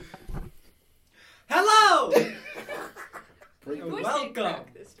break Voice the... didn't Welcome.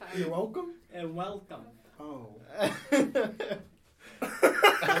 crack this time. You're welcome? And welcome. Oh.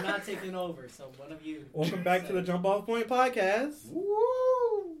 I'm not taking over, so one of you. Welcome back to the say. Jump Off Point podcast.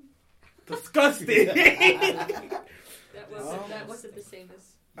 Woo! Disgusting. That wasn't the same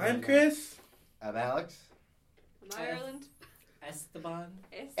as I'm Chris. I'm Alex. Ireland. Esteban.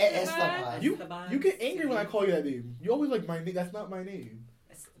 Esteban. You Esteban. you get angry when I call you that name. You always like my name. That's not my name.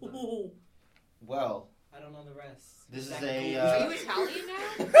 Esteban. Ooh. Well, I don't know the rest. This is That a, cool? Are you Italian now?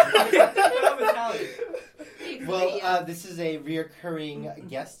 I'm Italian. well, this is a reoccurring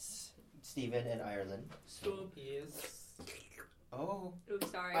guests, Stephen and Ireland. So. Yes. Oh.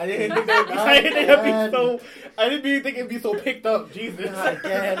 Oops, sorry. I didn't think that. I didn't think that'd be so. I didn't even think it'd be so picked up. Jesus.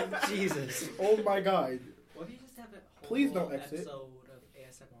 Again, Jesus. Oh my God. What if you just have a whole Please don't exit. episode of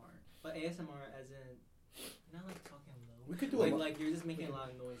ASMR? But ASMR as in, not like talking low. We could do like, a lot. like you're just making a lot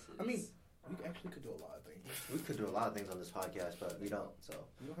of noises. I mean, we actually could do a lot of things. We could do a lot of things on this podcast, but we don't, so.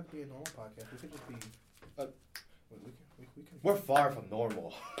 We don't have to be a normal podcast. We could just be. We can. We're far from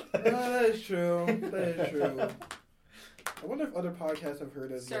normal. That is true. That is true. I wonder if other podcasts have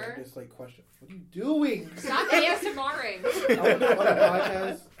heard us Sir? just like question. What are you doing? Stop ASMRing. I wonder if other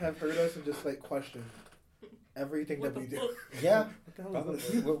podcasts have heard us and just like question everything What that we the do. fuck? Yeah. What the hell is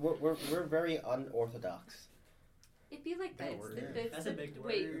this? We're very unorthodox. It'd be like That that. word. That's a big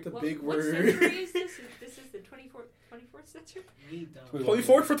Wait, word. It's a what, big what word. century is this? This is the 24th century? We don't.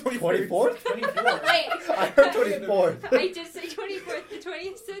 24th for 24th? 24th? 24. Wait. I heard 24th. I did say 24th, the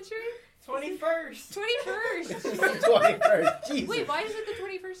 20th century? 21st. 21st. 21st. Jesus. Wait, why is it the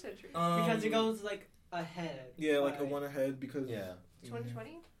 21st century? Because it goes like ahead. Yeah, like a by- one ahead because. Yeah.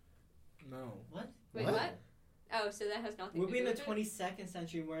 2020? No. What? Wait, What? what? Oh, so that has nothing We'll to be do in the with 22nd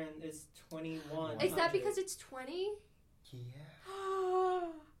century when it's 21. it? Is that because it's 20? Yeah.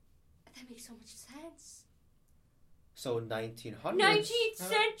 That makes so much sense. So 1900s. 19th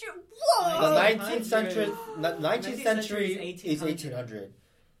century? The Whoa! 19th century. 19th 19th century century is is 1800.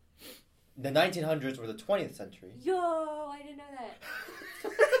 The 1900s were the 20th century. Yo, I didn't know that.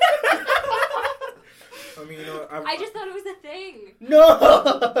 I mean, you know, I just thought it was a thing. No.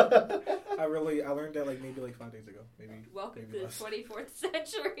 I learned that like maybe like 5 days ago. Maybe. Welcome maybe to less. the 24th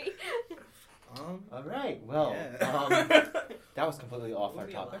century. All right. Well, Yeah. that was completely off our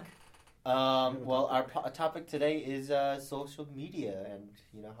Moving topic. along. Well, our topic today is social media and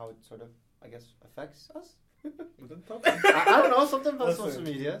you know how it sort of, I guess, affects us. I don't know, something about Listen. social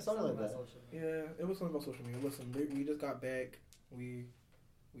media, something like about that. social media. Yeah, it was something about social media. Listen, we just got back.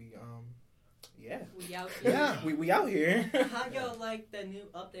 Yeah. We out here. Yeah. We out here. How y'all like the new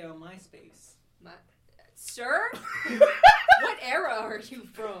update on MySpace? Sir? What era are you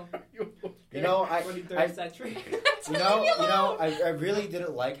from? You know, I 23rd century. you know, I really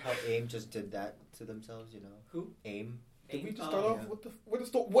didn't like how AIM just did that to themselves. You know, Who? AIM. Did we just Oh, start off yeah. with the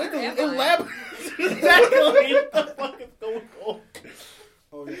what Where the am I? elaborate? Exactly. What the fuck is going on?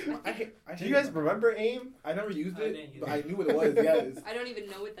 Oh, yeah. I hate Do you guys remember AIM? I never used I it, didn't use but it. I knew what it was. Yes. I don't even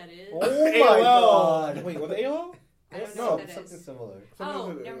know what that is. Oh my AOL. god! Wait, was it AOL? I don't No, know what that something is. similar. Oh, Something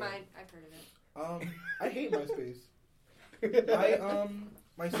was it never AOL. mind. I've heard of it. I hate MySpace.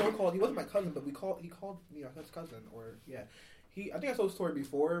 My so-called, he wasn't my cousin, but he called me his cousin, or yeah. I think I told the story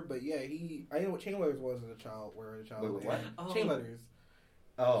before, but yeah, I know what chain letters was as a child, Wait, what? Oh. Chain letters.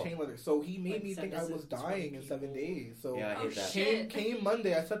 Oh, Chain letters. So he made Like me think I sentences was to 20 dying in 7 people. days. So yeah, I Oh, hate that. shit. came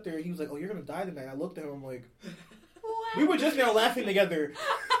Monday, I sat there, he was like, oh, you're gonna die tonight. I looked at him, I'm like, What? we were just now laughing together.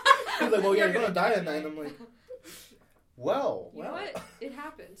 He was like, well, yeah, you're gonna die tonight. I'm like, Well, You know what? It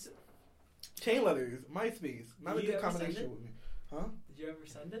happens. chain letters, MySpace, not a You good ever send combination it? with me. Huh? Did you ever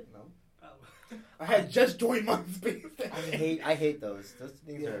send it? No. Oh. I had just joined MySpace. I hate those. Those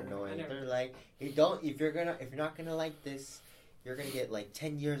things are Yeah. annoying. I never- They're like, if you're not gonna like this, you're gonna get like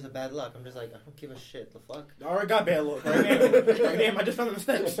 10 years of bad luck. I'm just like, I don't give a shit. The fuck. I already got bad luck. Right damn, I just found the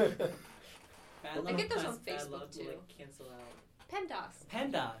steps. Bad I luck get those on plus bad Facebook, luck will, too. like, cancel out. PEMDAS.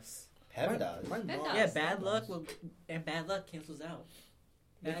 PEMDAS. PEMDAS. My Pendas. mom Yeah, bad PEMDAS. luck will, and bad luck cancels out.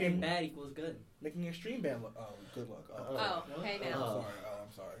 Bad Making- and bad equals good. Making extreme bad luck. Oh, good luck. Oh, no? hey I'm now.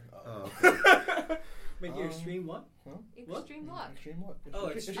 sorry. Oh. Make your extreme what? Extreme luck. Extreme luck. Oh,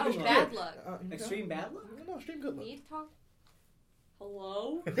 Extreme- extreme Oh, luck. bad luck. Extreme bad luck? No, extreme good luck. Need to talk?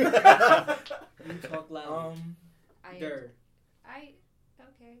 Hello? You talk loud. I.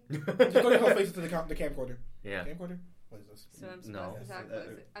 Okay. Just go your whole face into the camcorder. Yeah. Camcorder? What is this? So I'm No. supposed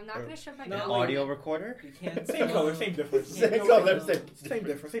to. I'm not gonna shove my No, mouth. Audio recorder? You can't Same tell color, same difference. Yeah, Same no, color, no. Same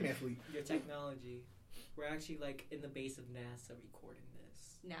difference, same athlete. your technology. We're actually like in the base of NASA recording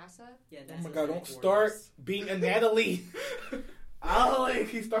this. NASA. Yeah, Oh NASA's my god, don't recording start this. being a Natalie. Alex,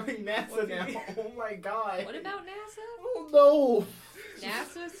 he's starting NASA What do you now. mean? Oh my god. What about NASA? Oh no.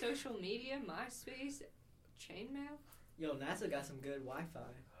 NASA, social media, MySpace, chainmail. Yo, NASA got some good Wi-Fi.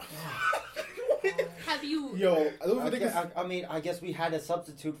 Have you? Yo, I don't think I mean, I guess we had a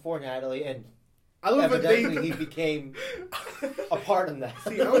substitute for Natalie, and I don't even evidently think he became a part of that.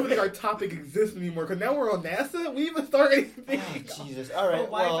 See, I don't even think our topic exists anymore because now we're on NASA. We even start anything. Oh, Jesus. All right.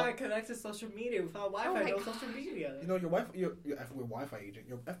 Wi-Fi Well, connects to social media. Without Oh Wi-Fi, my no gosh. social media. You know, your Wi-Fi agent,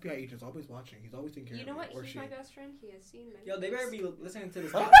 your FBI agent's always watching. He's always taking care You of know what? Or He's she. my best friend. He has seen many. Yo, they better things. be listening to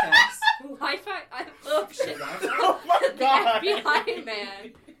this podcast. Wi-Fi. Oh shit! Oh my The god. FBI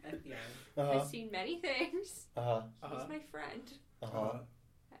man uh-huh. has seen many things. Uh-huh. He's my friend. Uh-huh.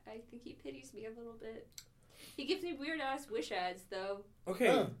 I think he pities me a little bit. He gives me weird ass wish ads though. Okay.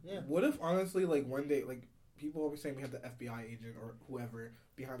 Oh, yeah. What if honestly, like one day, like people always saying we have the FBI agent or whoever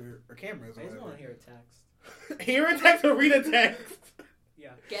behind our cameras I or just want whatever. to hear a text. Hear a text or read a text.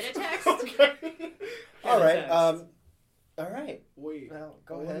 Yeah. Get a text. Okay. All right. Text. All right. Wait. Well, I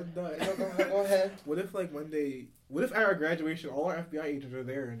go wasn't ahead. done. Go ahead. What if like one day? What if at our graduation all our FBI agents are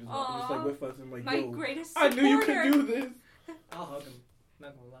there and just Aw. like with us and like, My yo, greatest I supporter. knew you could do this. I'll hug him.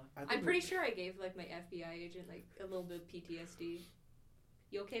 Not gonna lie. I think I'm pretty sure I gave like my FBI agent like a little bit of PTSD.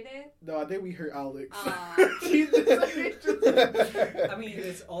 You okay there? No, I think we heard Alex. Aw. Jesus. I mean,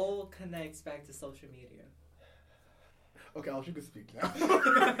 it all connects back to social media. Okay, Alex, you can speak now.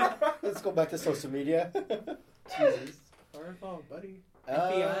 Let's go back to social media. Jesus. Our fault, buddy.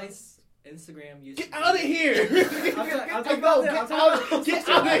 FBI's Instagram used Get to out of here! I'll talk about that. Get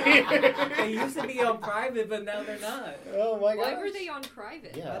out of here! They used to be on private, but now they're not. Oh my god. Why were they on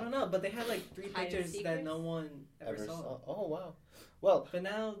private? Yeah. I don't know, but they had like 3 Hiding pictures that secrets? no one ever saw. Oh wow. Well, But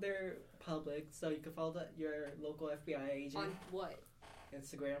now they're public, so you can follow your local FBI agent On what?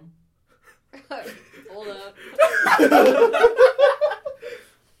 Instagram. Hold up.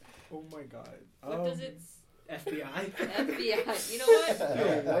 Oh my god. What does it? FBI. FBI. You know what?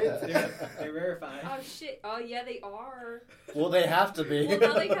 They're verified. Oh shit. Oh yeah, they are. Well, they have to be. Well,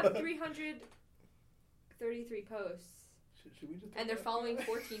 now they have 333 posts, Should we just and they're following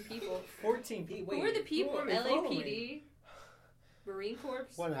 14 people. 14 people. Who are the people? Who are they following? LAPD, Marine Corps.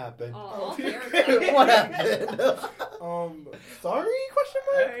 What happened? Oh, all dear. verified. What happened? Sorry? Question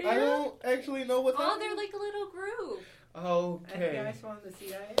mark? Yeah. I don't actually know what's Oh, happening. they're like a little group. Okay. FBI's from the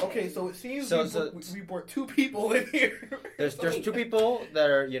CIA. Okay, so it seems So- we brought 2 people in here. There's 2 people that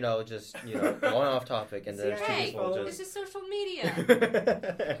are just going off topic, and there's 2 Hey, people this just. is social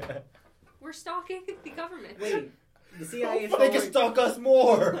media. We're stalking the government. Wait, the CIA is They can stalk us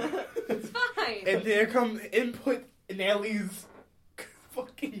more. It's fine. And there come input Nelly's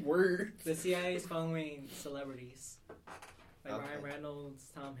fucking words. The CIA is following celebrities. Like Okay. Ryan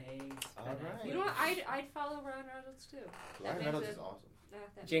Reynolds, Tom Hanks, All Ben right. Affleck, You know what? I'd follow Ryan Reynolds too. Ryan That Reynolds man's is awesome.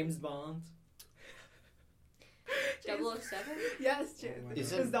 that James Bond. 007? Yes, Oh my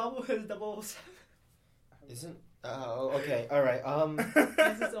Is his it- double 007. Isn't? Okay. All right.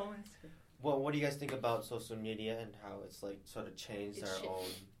 That's his own Instagram. Well, what do you guys think about social media and how it's like sort of changed It's our shit. own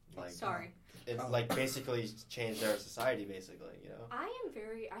like? Sorry. It's Oh. like basically changed our society, basically. I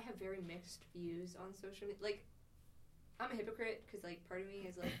have very mixed views on social media. Like, I'm a hypocrite because, like, part of me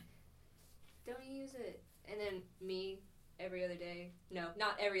is like, don't use it. And then me, every other day. No,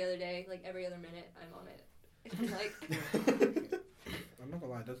 not every other day. Like, every other minute, I'm on it. I'm like, I'm not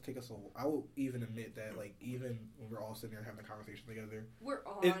gonna lie, it does take us I will even admit that, like, even when we're all sitting there having a conversation together, we're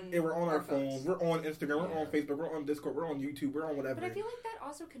on. we're on our phones. phones, we're on Instagram, we're on Yeah. Facebook, we're on Discord, we're on YouTube, we're on whatever. But I feel like that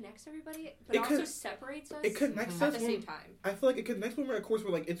also connects everybody, but It also could- separates us it connects at us the when- same time. I feel like it connects when we're at course.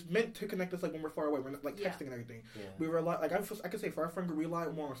 We're like it's meant to connect us like when we're far away. We're not, like Yeah. texting and everything. Yeah. We rely like I could say for our friend group, we rely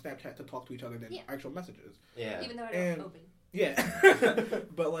more on Snapchat to talk to each other than Yeah. actual messages. Yeah. Even though I And- don't open. Yeah,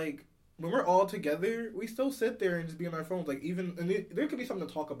 but like when we're all together, we still sit there and just be on our phones. Like even and there could be something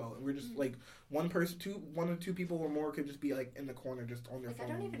to talk about, and we're just like one or two people or more could just be like in the corner just on their Like, I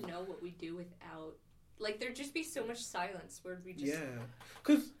phone. don't even know what we do without. Like, there'd just be so much silence where we just. Yeah,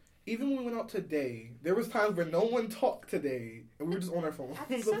 because even when we went out today, there was times where no one talked today, and we were just on our phones.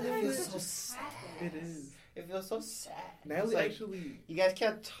 Sometimes feels it so just sad. happens. It is. It feels so sad. Natalie It's like, actually. you guys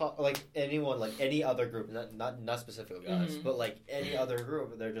can't talk like anyone, like any other group, not specific guys, Mhm. but like any other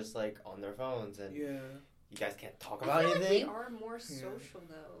group. They're just like on their phones, and Yeah. you guys can't talk I about feel anything. like we are more social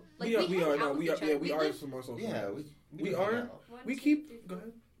though. Like we are. hang No, out with we are. each Yeah, other. we are live some more social. Yeah, we do are. hang out. one, We two, keep. three, Go four.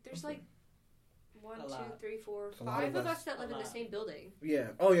 ahead. There's like one, A two, lot. three, four, It's a lot five of of us. us that A live in the lot. same building. Yeah.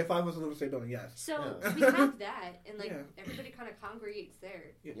 Oh yeah. 5 of us live in the same building. Yes. So Yeah. we have that, and like Yeah. everybody kind of congregates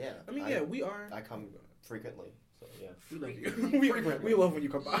there. Yeah, I mean, yeah, we are. I come frequently, so yeah. We love Frequently. you. we love when you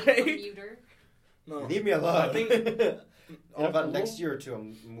come by. You commuter. No, Leave me alone. I think in about a next little- year or two,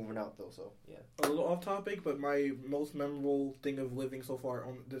 I'm moving out though. So yeah. a little off topic, but my most memorable thing of living so far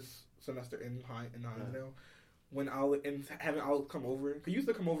on this semester in Hines now, when having Alex come over. Cause he used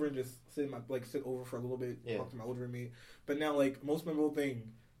to come over and just sit over for a little bit, talk to my older roommate. But now, like, most memorable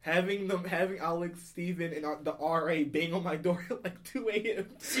thing, having Alex, Steven, and the RA bang on my door at like 2 a.m.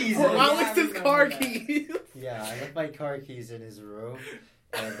 Jesus. for Yeah, I Alex's remember car that. keys. Yeah, I left my car keys in his room,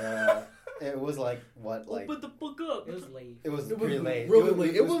 and it was like what, like Open the book up. It was late. it was It was pretty late. really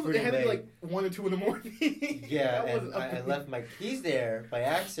late. It pretty had to be late. like 1 or 2 in the morning. Yeah, That and was I amazing. left my keys there by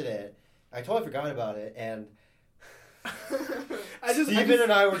accident. I totally forgot about it, and Steven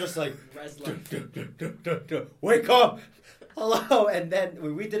and I were just like, Res life. wake up! Hello! And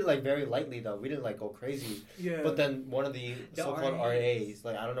then we did it like very lightly though. We didn't like go crazy. Yeah. But then one of the The so-called RAs. RAs,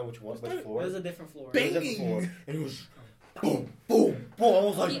 like I don't know which one, which It floor. was a different floor. Bang! It was a different floor, and it was boom, boom, boom. I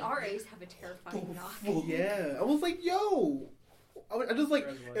was The like, RAs have a terrifying knock. Yeah, I was like, yo. I just like,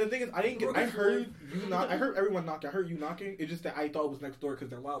 Res and life. the thing is, I didn't get. I heard you knock. I heard everyone knocking. I heard you knocking. It's just that I thought it was next door because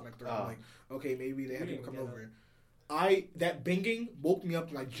they're loud next door. I'm Oh. like, okay, maybe they had We people didn't come get over. That banging woke me up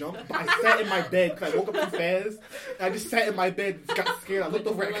and I jumped. But I sat in my bed because I woke up too fast. And I just sat in my bed and got scared. I looked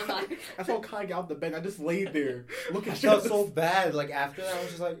over at Kai. I saw Kai get out the bed. And I just laid there looking. I felt so bad. Like after that, I was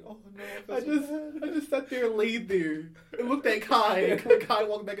just like, oh no. I just sat there and laid there and looked at Kai. And Kai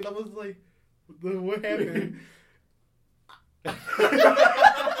walked back and I was like, what happened?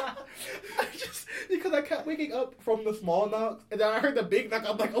 Because I kept waking up from the small knocks, and then I heard the big knock.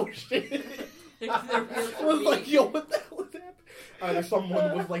 I'm like, oh shit! I was like, yo, what the hell is happening? Either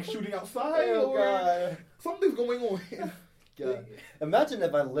someone was like shooting outside, Oh or god. something's going on. God. Imagine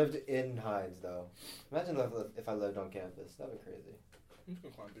if I lived in Hines though. Imagine if I lived on campus. That'd be crazy. I'm just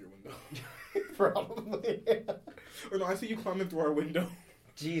gonna climb through your window. Probably. Or no, I see you climbing through our window.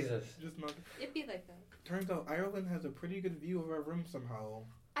 Jesus. Just not. It'd be like that. Turns out Ireland has a pretty good view of our room somehow.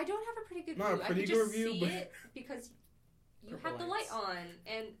 I don't have a pretty good Not a view. pretty I can good just view, see but- it because you Purple have the light lights. on.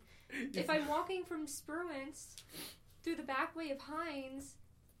 And if I'm walking from Spruance through the back way of Hines,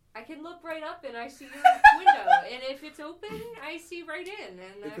 I can look right up and I see your window. And if it's open, I see right in.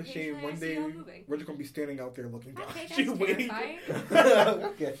 And It's a shame. occasionally One I see day y'all moving. we're just gonna be standing out there looking down. Okay, at that's you, waiting. terrifying.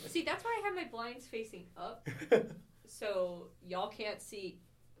 Okay. See, that's why I have my blinds facing up, so y'all can't see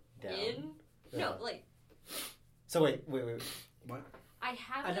Down. in. Yeah. No, like So wait. What? I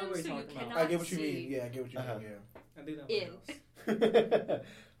have I know them what so you're you talking about. cannot I get what you see. mean. Yeah, I get what you Uh-huh. mean. Yeah. I do that In. in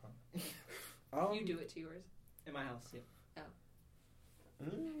my house. You do it to yours. In my house, yeah.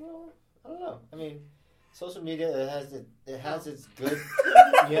 Well, I don't know. I mean, social media it has its good.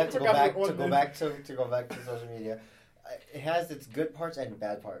 You have to go Forgot back what to go one back to go back to social media. It has its good parts and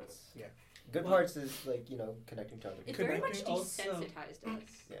bad parts. Yeah. Good Well- parts is like connecting to other It people. very much Connecting also- desensitized us.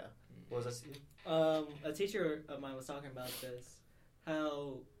 Yeah. What was that? A teacher of mine was talking about this,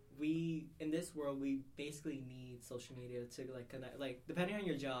 how we in this world we basically need social media to like connect, like depending on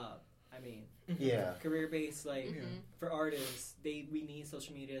your job. I mean, Yeah. career based, like Mhm. for artists, we need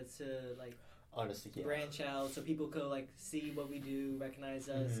social media to like Honestly, yeah. branch out so people could like see what we do, recognize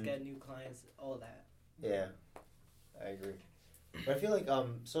us, Mhm. get new clients, all of that. Yeah. I agree. But I feel like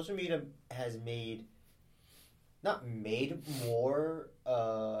social media has not made more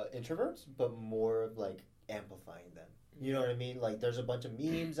introverts, but more of like amplifying them. You know what I mean? Like there's a bunch of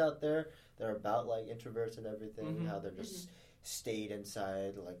memes out there that are about like introverts and everything, Mhm. how they're just stayed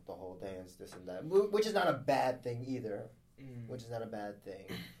inside like the whole day and this and that, which is not a bad thing either. Mm. Which is not a bad thing.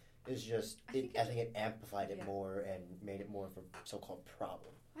 It's just I think I think it amplified it yeah. more and made it more of a so-called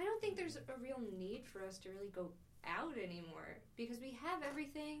problem. I don't think there's a real need for us to really go out anymore because we have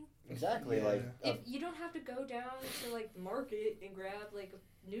everything. Exactly. Yeah. Like If you don't have to go down to like the market and grab like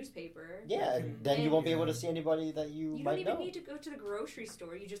a newspaper. yeah, and then you And- won't be able to see anybody that you, You might don't even know. need to go to the grocery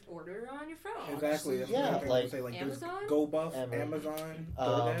store. You just order it on your phone. Exactly. That's Yeah, another thing I like- would say, like there's Amazon? GoBuff, Amazon. Amazon,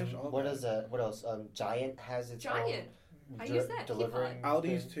 DoorDash, all what that. is that? What else? Giant has its Giant. own I use that, delivering.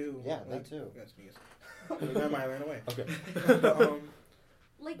 Aldi's thing. too. Yeah, like, that too. That's me. Never mind, I ran away. Okay. But,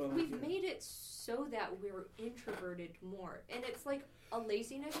 Like But, we've yeah. made it so that we're introverted more, and it's like a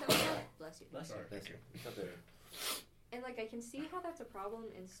laziness that we have. Bless you. Bless you. Sorry. Thank you. Up there. And like I can see how that's a problem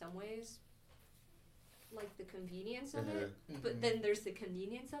in some ways, like the convenience of it. But then there's the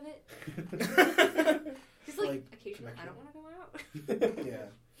convenience of it. Because like, occasionally I don't want to go out. yeah.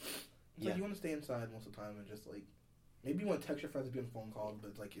 It's Yeah. like you want to stay inside most of the time and just like maybe you want to text your friends and be on phone calls, but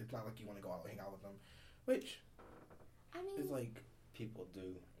it's like it's not like you want to go out and hang out with them, which I mean, is like. People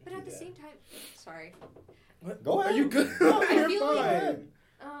do. but at the Yeah. same time, sorry. What? Go Are ahead. you good? No, I You're feel like-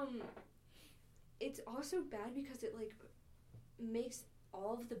 fine. It's also bad because it like makes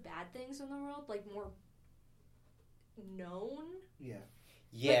all of the bad things in the world like more known. Yeah.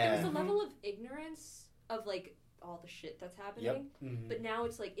 Yeah. Like, there was a level of ignorance of like all the shit that's happening. Yep. Mm-hmm. But now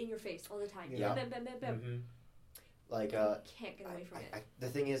it's like in your face all the time. Yeah. Bam, bam, bam, bam. Mm-hmm. Like You can't get away from it. the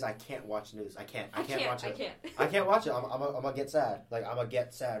thing is, I can't watch news. I can't watch I it. can't. I can't watch it. I'm gonna get sad. Like I'm gonna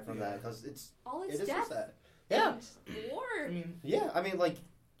get sad from that because All it it's is so death sad. Yeah. and war. I mean, Yeah. I mean, like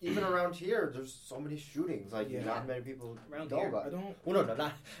even around here, there's so many shootings. Like Yeah. not many people Around know here? about. I don't. Well, no,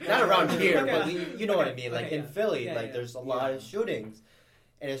 not around here, but Okay. you know what I mean. Like Okay, in yeah. Philly, Yeah, like yeah. there's a lot of Yeah. shootings,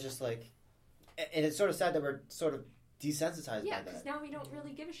 and it's just like, and it's sort of sad that we're sort of desensitized Yeah, by because that. now we don't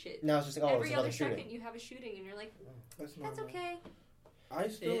really give a shit. Now it's just like, oh, Every it's other another shooting. second you have a shooting and you're like, That's that's normal. okay.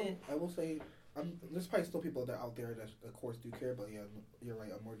 I will say, there's probably still people that out there that of course do care, but yeah, you're right.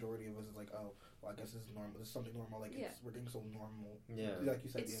 A majority of us is like, oh, well, I guess this is normal. This is something normal. Like we're getting so normal. Yeah. Like you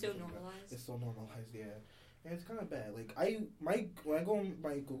said, It's yeah, so it's normalized. It's so normalized, yeah. And it's kind of bad. Like when I go on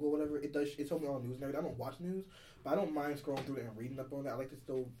my Google, whatever, it told me all news and everything. I don't watch news, but I don't mind scrolling through it and reading up on it. I like to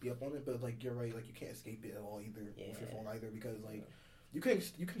still be up on it, but like you're right, like you can't escape it at all either with your phone either, because like you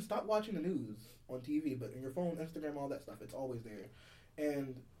can stop watching the news on TV, but in your phone, Instagram, all that stuff, it's always there.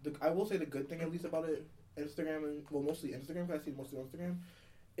 And I will say the good thing at least about it, Instagram and mostly Instagram, because I see mostly on Instagram,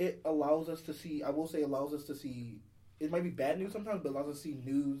 it allows us to see. I will say allows us to see. It might be bad news sometimes, but allows us to see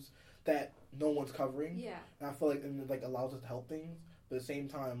news that no one's covering. Yeah. And I feel like it like allows us to help things, but at the same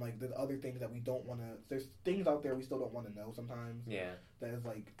time, like there's other things that we don't want to. There's things out there we still don't want to know sometimes. Yeah. That is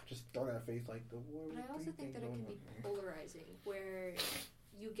like just thrown at our face, like the war. But I also think that it can be polarizing, where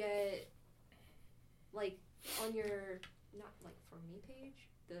you get like on your not like for me page,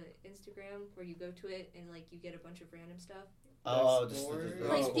 the Instagram where you go to it and like you get a bunch of random stuff. Oh,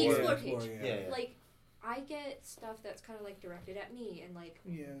 Like the Explore page. Yeah. Like I get stuff that's kind of like directed at me and like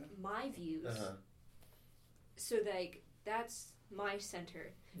my views. Uh-huh. So like that's my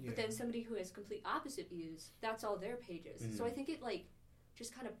center. Yeah. But then somebody who has complete opposite views, that's all their pages. So I think it like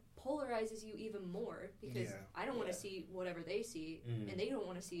just kind of polarizes you even more because I don't want to see whatever they see and they don't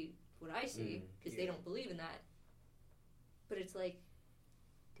want to see what I see because they don't believe in that. But it's like,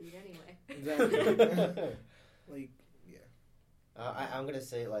 do it anyway. Exactly. Like, I'm gonna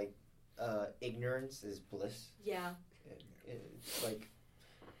say like, ignorance is bliss. Yeah. It's like,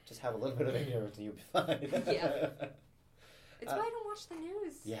 just have a little bit of ignorance and you'll be fine. Yeah. It's why I don't watch the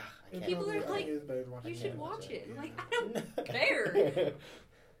news. Yeah. I can't. People are like, you should watch it. I'm like, I don't care.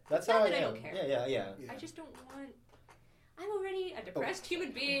 That's Not how that I I am. don't care. Yeah. I just don't want. I'm already a depressed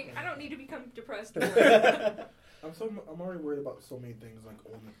human being. I don't need to become depressed more. I'm already worried about so many things, like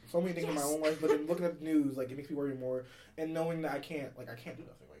so many things in my own life. But then looking at the news, like it makes me worry more, and knowing that I can't do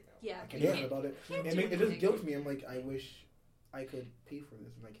nothing right now. Yeah, I can't do nothing about it. It just guilts me. I'm like, I wish I could pay for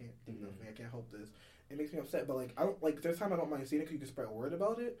this, and I can't do nothing. I can't help this. It makes me upset. But like, I don't like. There's time I don't mind seeing it because you can spread word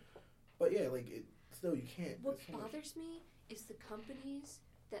about it. But yeah, like it still you can't. What bothers me is the companies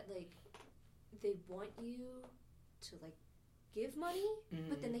that like they want you to like give money,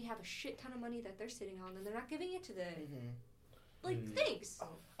 but then they have a shit ton of money that they're sitting on, and they're not giving it to the thanks.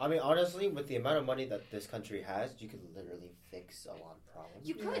 I mean, honestly, with the amount of money that this country has, you could literally fix a lot of problems.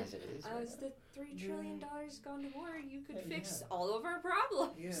 You could. As it is right As now. the $3 trillion gone to war, you could fix all of our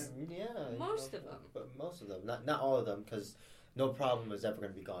problems. Yeah. Most of them. But most of them, not all of them, because no problem is ever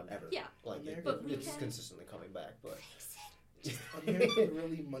going to be gone ever. Yeah. Like But we it's can consistently coming back, but. fix it. America's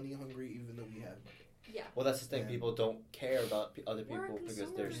really money hungry, even though we have money. Yeah. Well, that's the thing. Yeah. People don't care about other We're a people because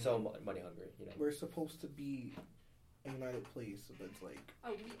they're consumer. so money hungry. You know. We're supposed to be a united place, but it's like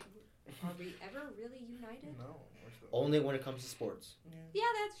Are we ever really united? no. We're still, Only when it comes to sports. Yeah,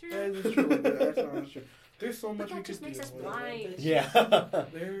 that's true. That is true. That's not true. There's so much But we that just could makes do. us blind. Yeah.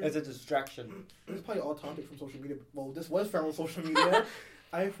 There- It's a distraction. This is probably all topic from social media. Well, this was found on social media.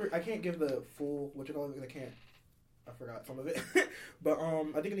 I can't give the full what you call it because I forgot some of it. But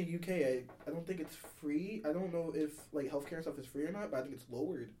I think in the UK, I don't think it's free. I don't know if like healthcare and stuff is free or not, but I think it's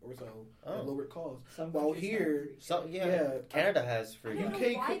lowered or so. Like, lowered costs. Some While countries here, have free. So Yeah. Canada has free. I don't UK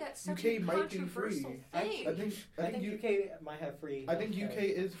know why that's such a UK might be controversial free. thing. I think UK might have free. I think UK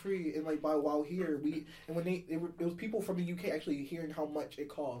healthcare. is free, and like while here when it was people from the UK actually hearing how much it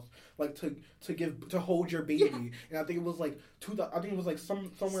costs, like to hold your baby, and I think it was like I think it was like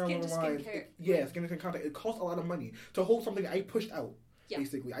somewhere Skin along to the skin lines, care. skin to skin contact. It costs a lot of money to hold something I pushed out, Yeah.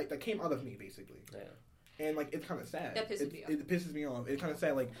 basically. that came out of me, basically. Yeah. And like it's kind of sad. That pisses me off. It pisses me off. It's kind of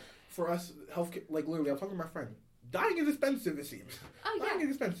sad. Like for us, healthcare. Like literally, I was talking to my friend. Dying is expensive. It seems. Oh Dying yeah. is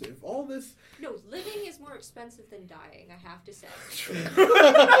expensive. All this. No, living is more expensive than dying. I have to say. True.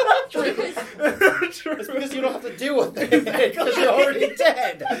 It's because you don't have to deal with it because you're already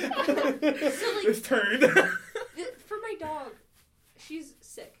dead. So, like, It's turned. For my dog, she's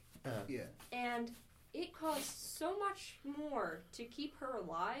and it costs so much more to keep her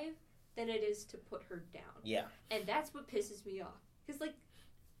alive than it is to put her down. Yeah. And that's what pisses me off. Because, like,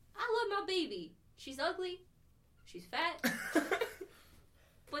 I love my baby. She's ugly. She's fat.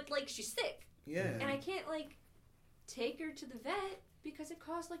 But, like, she's sick. Yeah. And I can't, like, take her to the vet because it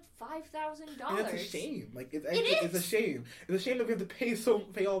costs, like, $5,000. And it's a shame. Like, it's is. a shame. It's a shame that we have to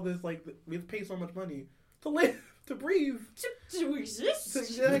pay all this, like, we have to pay so much money to live, to breathe. To exist.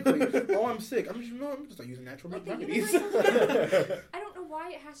 Exactly. Oh, I'm sick. I'm just like using natural Like the remedies. universal I don't know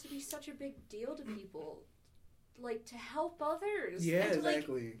why it has to be such a big deal to people. Like, to help others. Yeah, and to, like,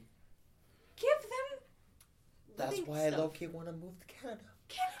 exactly. give them That's living why I stuff. low-key want to move to Canada.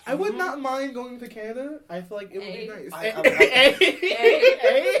 I would not mind going to Canada. I feel like it would Hey. be nice.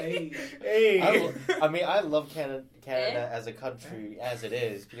 Hey. Hey. I mean, I love Canada as a country as it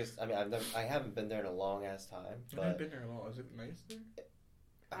is because I haven't been there in a long ass time. I haven't But been there a lot. Is it nice there?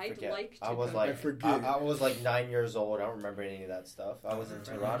 I I'd forget. like to I was go. I like, forget. I was like 9 years old. I don't remember any of that stuff. I was in I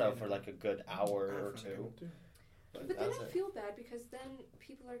Toronto forget. for like a good hour or two. But then that's I it. feel bad because then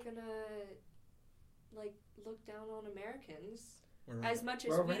people are gonna like look down on Americans as much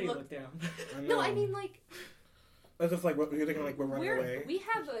as We're already we look. looked down. No, I mean like It's just like you're thinking like we're running away. we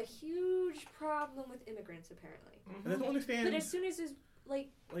have a huge problem with immigrants apparently. And I don't understand. But as soon as is like,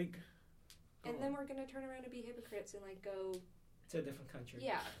 like, and then we're gonna turn around and be hypocrites and like go, To a different country.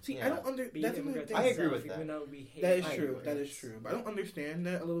 yeah. see, Yeah. I don't Be That's another immigrants thing. I agree itself, with that. Even though we hate That is immigrants. true. That is true. But I don't understand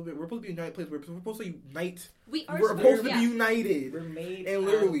that a little bit. We're supposed to be a united place. We're supposed to unite. We are We're supposed to yeah. be united. We're made And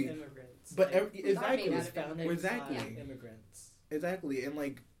literally- out of immigrants. But Like, We are made exactly, out was of founded Exactly. by immigrants. exactly, and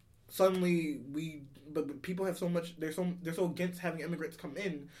like suddenly but people have so much. They're so against having immigrants come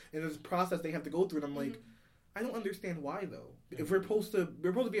in this process they have to go through. And I'm like, Mm-hmm. I don't understand why though. If we're supposed to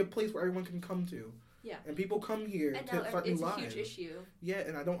be a place where everyone can come to. Yeah. And people come here And to now start new it's a lives. huge issue. Yeah,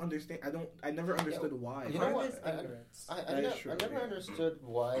 and I don't understand. I never understood why. You know Part what? of it's immigrants. I That is true, never yeah. understood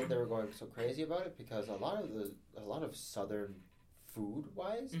why they were going so crazy about it because a lot of Southern food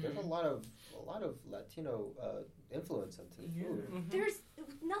wise, there's a lot of Latino influence into the Yeah. food. Mhm. There's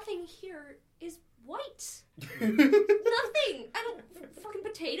nothing here is white. Nothing. I don't fucking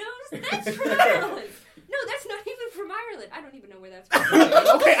potatoes. That's from Ireland. No, that's not even from Ireland. I don't even know where that's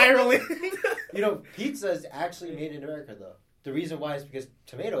from. Okay, Ireland. You know, pizza is actually made in America though. The reason why is because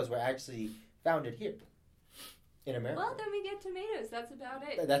tomatoes were actually founded here in America. Well, then we get tomatoes. That's about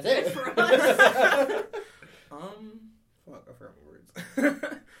it. That's Good it. for us. Fuck, I forgot my words. I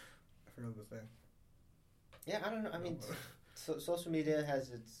forgot what to say. Yeah, I don't know. I mean, social media has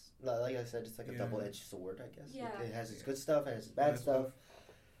its, like I said, it's like a Yeah. double-edged sword, I guess. Yeah. It has its good stuff and its bad Bad stuff.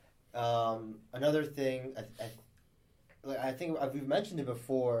 Another thing, I think we've mentioned it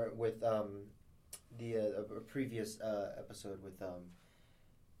before with a previous episode with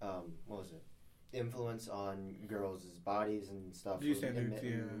what was it? Influence on girls' bodies and stuff. Beauty standards,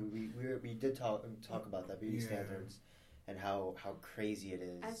 We did talk about that beauty Yeah. standards and how crazy it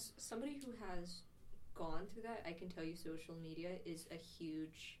is. As somebody who has gone through that, I can tell you social media is a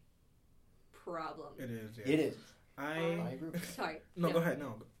huge problem. It is. Yeah. It is. I agree with that. Sorry. no, go ahead.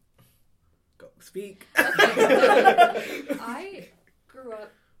 No, go speak. I grew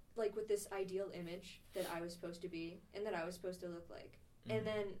up like with this ideal image that I was supposed to be and that I was supposed to look like. Mm-hmm. And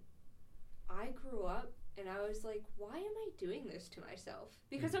then I grew up and I was like, why am I doing this to myself?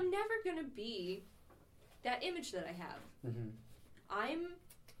 Because I'm never going to be that image that I have. Mm-hmm. I'm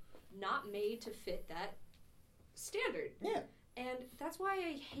not made to fit that standard. Yeah. And that's why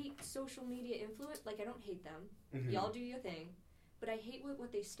I hate social media influence. Like, I don't hate them. Mm-hmm. Y'all do your thing. But I hate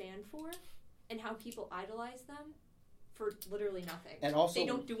what they stand for and how people idolize them for literally nothing. And also, they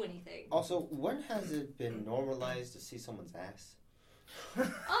don't do anything. Also, when has it been normalized to see someone's ass?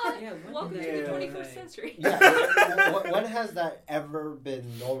 Yeah, Welcome to Yeah. the 21st century. Yeah. when has that ever been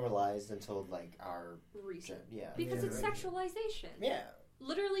normalized until like our Recent. yeah. Because Yeah, it's right. sexualization. Yeah.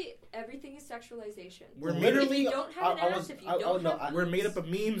 Literally everything is sexualization. We're literally. If you don't have an I ass, was, if you I- don't oh, no, have We're made up of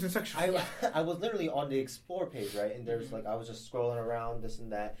memes and sexual. I was literally on the explore page, right? And there's like I was just scrolling around this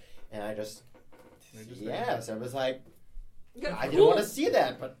and that, and I just yes, I was like I didn't want to see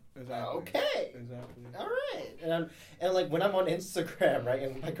that, but Exactly. okay. Exactly. All right, and like when I'm on Instagram, right,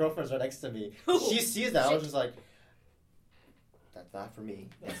 and my girlfriend's right next to me, she sees that. I was just like, "That's not for me."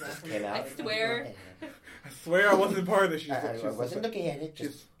 That That's not just for came me. out. I swear. I swear I wasn't part of this. I wasn't looking at it.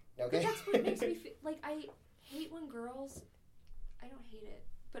 Just But okay. that's what makes me feel like I hate when girls. I don't hate it,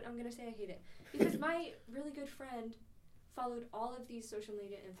 but I'm gonna say I hate it because my really good friend followed all of these social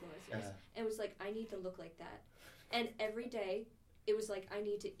media influencers and was like, I need to look like that, and every day it was like, I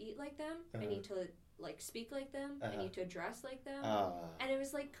need to eat like them, I need to like speak like them, I need to dress like them, and it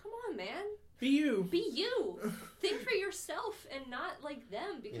was like, come on, man, Be you. Be you. Think for yourself and not like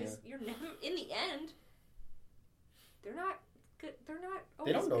them, because you're never, in the end, they're not good. They're not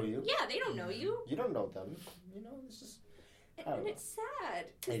always They don't know good. you. Yeah, they don't know you. You don't know them. You know, it's just. And it's sad.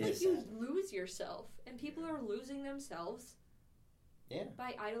 It Because, like, is you sad. lose yourself. And people are losing themselves Yeah.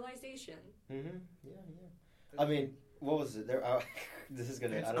 by idolization. Mm-hmm. Yeah. I mean, what was it? There. This is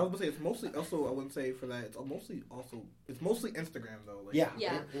gonna. It's, I I don't. would say it's mostly also. I wouldn't say for that. It's mostly Instagram though. Like, Yeah.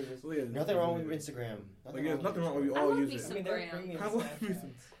 Yeah. It is. Well, yeah, nothing wrong with Instagram. Like, there's nothing wrong with you I all love use me it. some I mean, there's brand. premium How about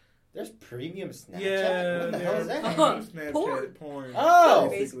Snapchats. There's premium Snapchat. Yeah, What the hell is that? Snapchat Porn. porn. Oh!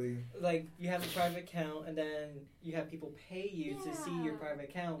 Basically. Like, you have a private account, and then you have people pay you to see your Yeah. private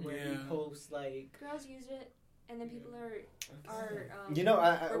account where you Yeah. post, like... Girls use it, and then people are You know,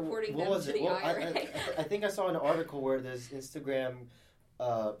 reporting what them was to it? the Well, IRA. I think I saw an article where this Instagram,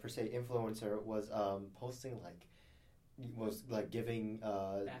 per se, influencer was posting giving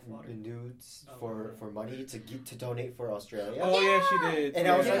Bathwater. nudes Oh, for money to donate for Australia. Oh yeah, she did. And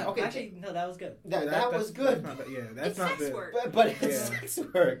yeah. I was yeah, like, okay, actually, no, that was good. that was good. That's not, yeah, that's It's not sex good. work. But it's Yeah. sex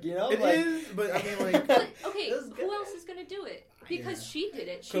work, you know? It like, is, but I mean, like, But, okay, It was good. who else is going to do it? Because Yeah. she did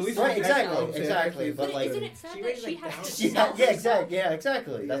it. She So at least sold Right, it's exactly, herself. actually- exactly. But But like, isn't it sad she that raised, she like, has to thousands. sell herself? yeah,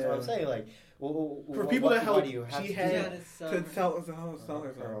 exactly. That's what I'm Yeah. saying. Like, For people that why help, do you have she to had do Yeah, that? it's, to sell herself. Her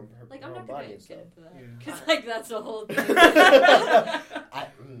Like, her I'm own not going body to and stuff. get into that. Yeah. Because, like, that's the whole thing.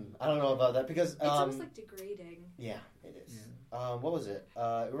 I don't know about that because It's almost, like, degrading. yeah, it is. What was it?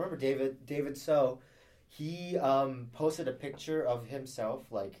 Remember David So he posted a picture of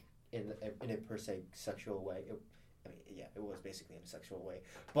himself like in a per se sexual way. It was basically in a sexual way,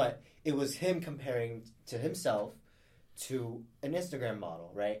 but it was him comparing to himself to an Instagram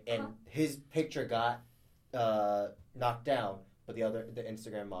model, right? And his picture got knocked down, but the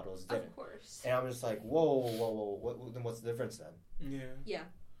Instagram models didn't. Of course. And I'm just like, whoa, then what's the difference then? Yeah. Yeah.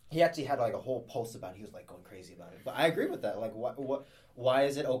 He actually had like a whole post about it. He was like going crazy about it. But I agree with that. Like, why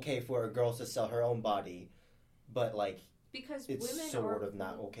is it okay for a girl to sell her own body, but like Because it's women sort are... of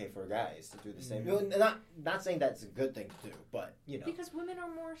not okay for guys to do the same? Mhm. Well, not saying that's a good thing to do, but you know. Because women are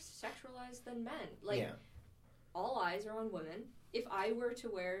more sexualized than men. Like, yeah. all eyes are on women. If I were to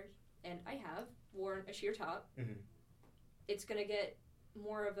wear, and I have worn a sheer top, Mhm. it's going to get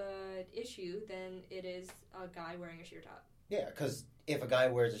more of an issue than it is a guy wearing a sheer top. Yeah, because if a guy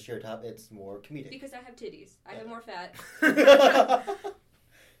wears a sheer top, it's more comedic. Because I have titties. I have more fat.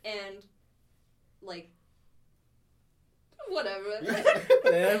 And, like, whatever.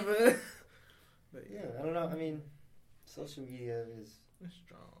 Whatever. But Yeah, I don't know. I mean, social media is it's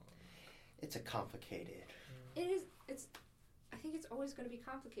strong. it's a complicated. It is, I think it's always going to be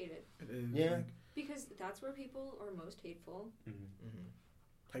complicated. It is. Yeah. Like, Because that's where people are most hateful. mhm.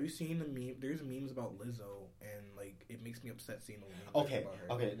 Have you seen the meme? There's memes about Lizzo, and like it makes me upset seeing the memes Okay, about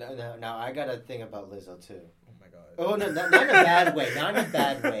her. okay. Now I got a thing about Lizzo too. Oh my god. Oh no, not in a bad way. Not in a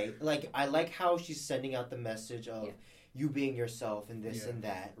bad way. Like I like how she's sending out the message of you being yourself and this Yeah. and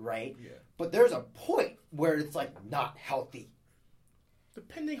that, right? Yeah. But there's a point where it's like not healthy.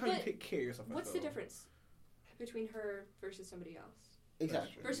 Depending how you But take care of yourself. What's the though. difference between her versus somebody else?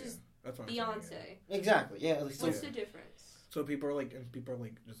 Exactly. True, Versus yeah. That's what I'm saying, Beyonce. yeah. Exactly. Yeah. At least What's Yeah. the difference? So people are like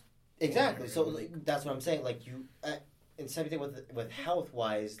just exactly. So Yeah. like, that's what I'm saying. Like you, and same thing with health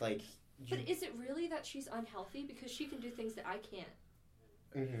wise. Like you. But is it really that she's unhealthy? Because she can do things that I can't.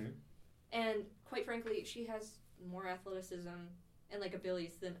 Mm-hmm. And quite frankly, she has more athleticism and like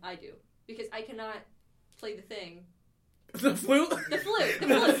abilities than I do. Because I cannot play the thing. the flute. The flute. The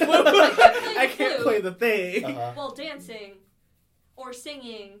The flute. flute. I can't I play the can't play the thing. Uh-huh. While dancing or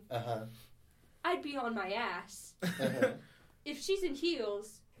singing, Uh-huh. I'd be on my ass. Uh-huh. If she's in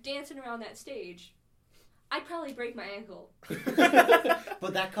heels, dancing around that stage, I'd probably break my ankle.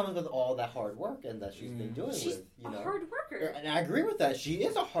 But that comes with all that hard work and that she's been doing She's with, you a know. hard worker. And I agree with that. She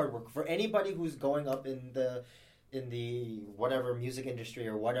is a hard worker. For anybody who's going up in the whatever music industry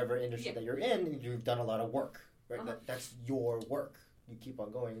or whatever industry Yeah. that you're in, you've done a lot of work. Right? Uh-huh. That's your work. You keep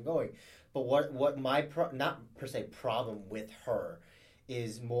on going and going. But what my not per se problem with her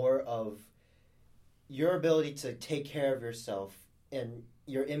is more of your ability to take care of yourself and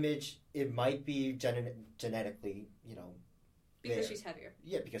your image. It might be genetically, you know, Because there. she's heavier.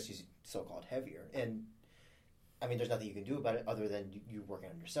 Yeah, because she's so-called heavier. And, I mean, there's nothing you can do about it other than you working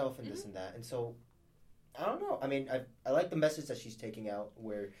on yourself and this and that. And so, I don't know. I mean, I like the message that she's taking out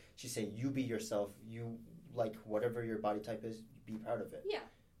where she's saying, you be yourself. You, like, whatever your body type is, be proud of it. Yeah.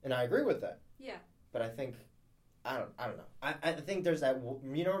 And I agree with that. Yeah. But I think, I don't know. I think there's that,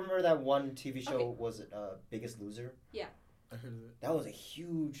 you know, remember that one TV show, Okay. was it Biggest Loser? Yeah. I heard of it. That was a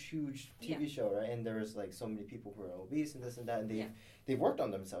huge TV show, right? And there was like so many people who are obese and this and that, and they worked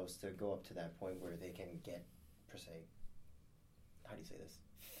on themselves to go up to that point where they can get, per se, how do you say this,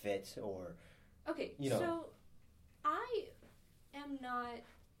 fit or Okay, you know. so I am not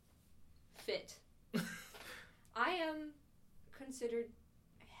fit. I am considered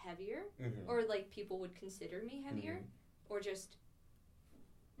heavier, Mhm. or like people would consider me heavier, or just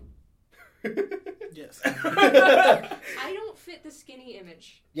Yes. I don't fit the skinny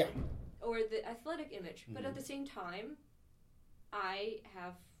image. Yeah. Or the athletic image. But at the same time, I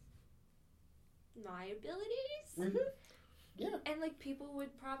have my abilities. Mhm. Yeah. And like people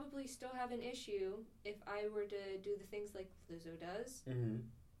would probably still have an issue if I were to do the things like Lizzo does. Mm-hmm.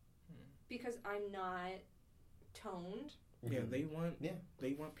 Because I'm not toned. Yeah, they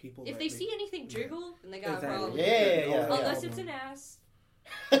want people. If that they see anything jiggle, then they got Exactly. a problem. Yeah. Unless it's an ass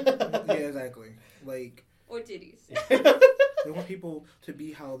Yeah, exactly. Like, or titties. they want people to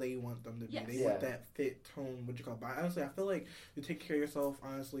be how they want them to be. Yes. They want that fit tone, what you call it. But honestly, I feel like you take care of yourself,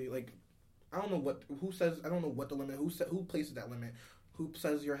 honestly, like, I don't know what the limit, who places that limit, who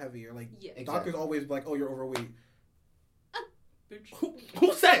says you're heavier. Like, Yeah. Exactly. doctors always be like, oh, you're overweight. Bitch.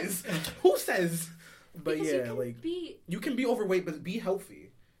 Who says? Who says? But Because yeah, you can be overweight, but be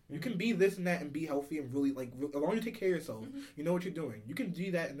healthy. You can be this and that and be healthy and really, like, as long as you take care of yourself, you know what you're doing. You can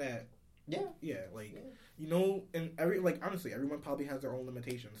do that and that. Yeah. Yeah, like, you know, and honestly, everyone probably has their own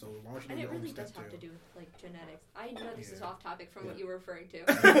limitations, so as long as you know And it your own really stuff does have too. to do with like genetics. I know this is off topic from what Yeah. you were referring to.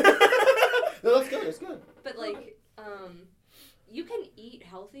 No, that's good. That's good. But like, you can eat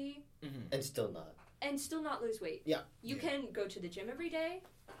healthy And still not. and still not lose weight. Yeah. You can go to the gym every day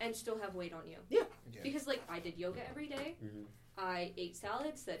and still have weight on you. Yeah. Because like I did yoga every day. Mhm. I ate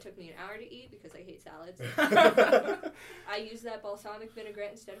salads that took me an hour to eat because I hate salads. I used that balsamic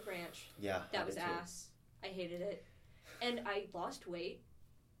vinaigrette instead of ranch. Yeah. That I was did too. ass. I hated it. And I lost weight,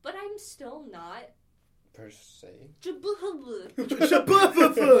 but I'm still not. Per se. Are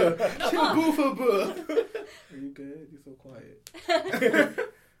you good? You're so quiet.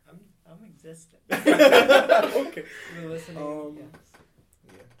 I'm existent. Okay. You're listening.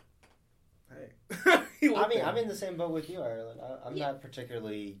 Hey. I mean, I'm in the same boat with you, Ireland. I'm not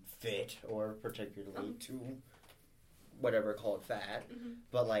particularly fit or particularly too, whatever, call it fat.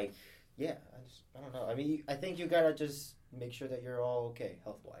 But like, yeah, I don't know. I mean, I think you gotta just make sure that you're all okay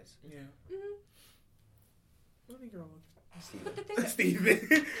health-wise. Yeah. I think you're all But the thing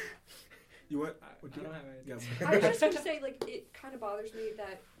Steven. You what? I don't have anything. Yeah. I was just going to say, like, it kind of bothers me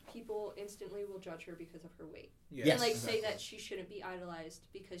that people instantly will judge her because of her weight. Yes. And, like, say that she shouldn't be idolized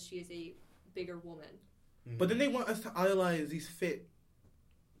because she is a bigger woman. But then they want us to idolize these fit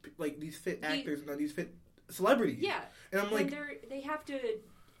actors, these fit celebrities. Yeah. And I'm like, they have to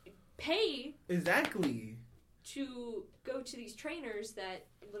pay exactly to go to these trainers that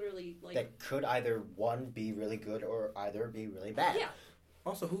literally, like... that could either, one, be really good or either be really bad. Yeah.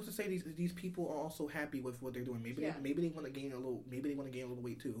 Also, who's to say these people are also happy with what they're doing? Maybe they want to gain a little. Maybe they want to gain a little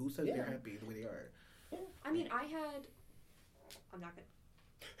weight too. Who says they're happy the way they are? I mean, I'm not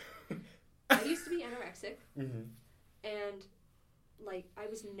gonna. I used to be anorexic, and like I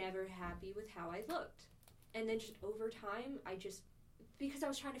was never happy with how I looked, and then just over time, because I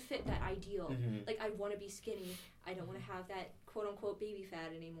was trying to fit that ideal. Like I want to be skinny. I don't want to have that quote unquote baby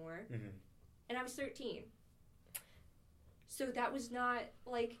fat anymore. And I was 13. So that was not,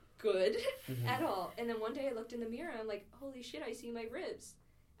 like, good at all. And then one day I looked in the mirror and I'm like, holy shit, I see my ribs.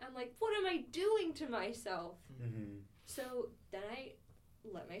 I'm like, what am I doing to myself? So then I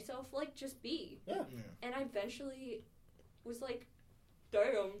let myself, like, just be. Yeah. And I eventually was like,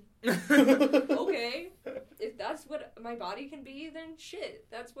 damn, okay. If that's what my body can be, then shit,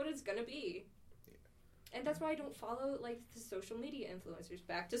 that's what it's gonna be. And that's why I don't follow, like, the social media influencers.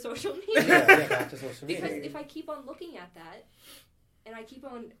 Back to social media. Yeah, back to social media. Because if I keep on looking at that, and I keep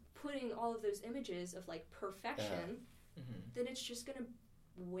on putting all of those images of, like, perfection, then it's just going to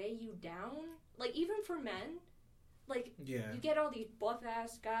weigh you down. Like, even for men, like, you get all these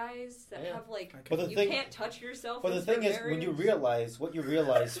buff-ass guys that have, like, you can't touch yourself. But the thing is, when you realize what you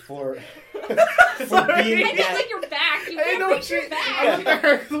realize for being I guess, like, your back. You can't reach your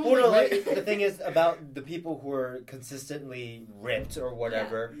back. Well, no, like, the thing is about the people who are consistently ripped or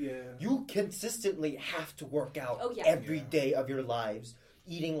whatever. You consistently have to work out every day of your lives,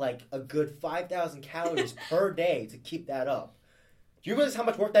 eating like a good 5,000 calories per day to keep that up. Do you realize how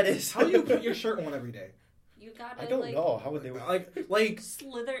much work that is? How do you put your shirt on every day? You gotta, I don't know. How would they like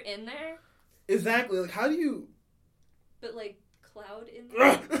slither in there? Exactly. Like, how do you? But like cloud in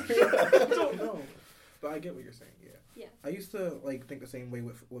there. I don't know. But I get what you're saying. Yeah. Yeah. I used to like think the same way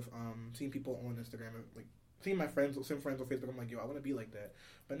with seeing people on Instagram like seeing my friends, some friends on Facebook. I'm like, yo, I want to be like that.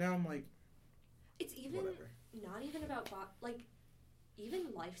 But now I'm like, It's even whatever. not even about like even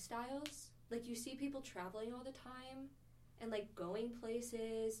lifestyles. Like you see people traveling all the time and like going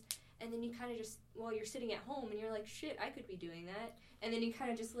places, and then you kind of just you're sitting at home and you're like, shit, I could be doing that, and then you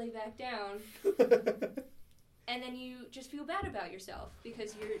kind of just lay back down, and then you just feel bad about yourself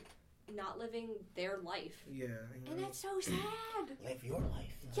because you're not living their life. Yeah. And that's so sad. Live your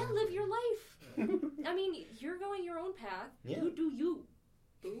life. Yeah, live your life. I mean, you're going your own path. Yeah. You do you.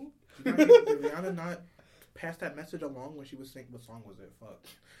 Boo. Did Rihanna not pass that message along when she was saying, what song was it? Fuck.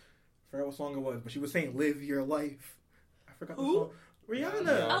 I forgot what song it was, but she was saying, live your life. I forgot the Who? song.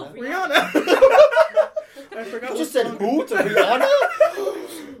 Rihanna. Oh, Rihanna. I forgot You what just said song. who to Rihanna?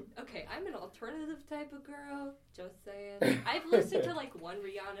 Okay, I'm an alternative type of girl. Just saying. I've listened to like one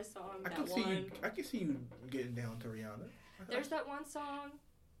Rihanna song. I can see you getting down to Rihanna. There's that one song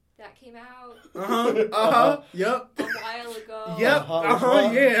that came out Yep. a while ago. Yep.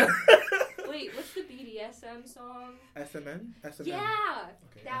 Yeah. Wait, what's the BDSM song? SMN. Yeah,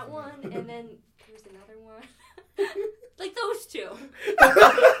 Okay, that SMN. one, and then there's another one. Like those two.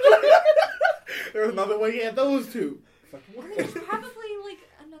 There was another one. Yeah, those two. And then there's probably like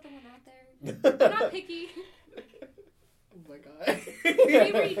another one out there. I'm not picky. Oh my god.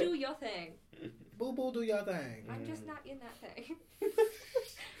 Maybe do your thing. Boo boo, do your thing. I'm just not in that thing.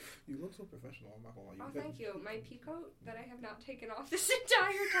 You look so professional. I'm not gonna lie. Oh, thank you. My pea coat that I have not taken off this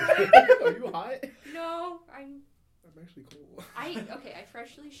entire time. Are you hot? No, I'm actually cool. I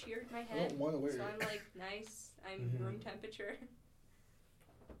freshly sheared my I head, don't want to wear so it. I'm like nice. I'm room temperature.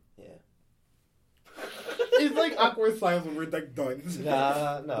 Yeah. It's like awkward silence when we're like done.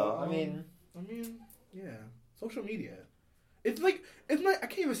 No. I mean, yeah. Social media. It's like it's not. I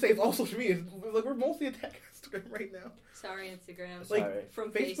can't even say it's all social media. It's like we're mostly attacking Instagram right now. Sorry, Instagram. Like Sorry.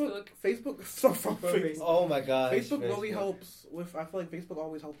 From Facebook. Facebook. Facebook. So from From Facebook. Oh my gosh. Facebook really helps with. I feel like Facebook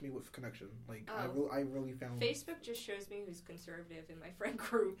always helps me with connection. Like Oh. I really found Facebook just shows me who's conservative in my friend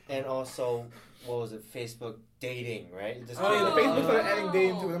group. And also, what was it? Facebook dating, right? It just Oh, yeah, the came Facebook out. started adding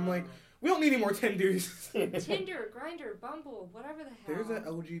dating to it. I'm like, we don't need any more Tinders. Tinder, Grindr, Bumble, whatever the hell. There's an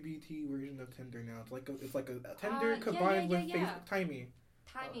LGBT version of Tinder now. It's like a Tinder yeah, combined yeah, with yeah. Facebook Timey.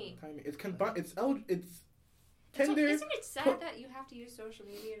 Timey. Timey. It's combined. It's So, Tinder. isn't it sad that you have to use social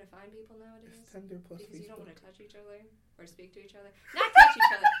media to find people nowadays? It's Tinder plus Because you don't Facebook. want to touch each other or speak to each other. Not touch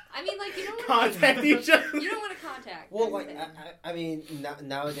each other. I mean, like you don't want Contact each other. You don't want to contact. Well, That's like the thing. I mean,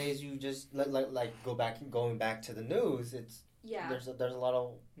 nowadays you just like going back to the news. It's Yeah. there's a lot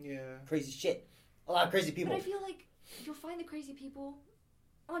of Yeah. crazy shit, a lot of crazy people. But I feel like you'll find the crazy people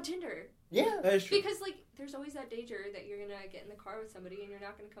on Tinder. Yeah, That is true. Because, like, there's always that danger that you're going to get in the car with somebody and you're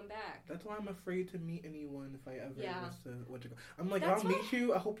not going to come back. That's why I'm afraid to meet anyone if I ever Yeah. was to what you go. I'm like, That's I'll why- meet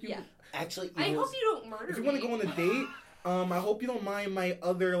you. I hope you. Yeah. actually, I it hope was- you don't murder If you want me. to go on a date, I hope you don't mind my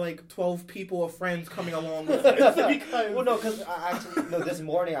other like 12 people of friends coming along with us because well, no, because actually, no. This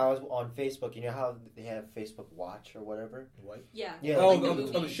morning I was on Facebook. You know how they have Facebook Watch or whatever. what? Yeah. Yeah, Oh, like the on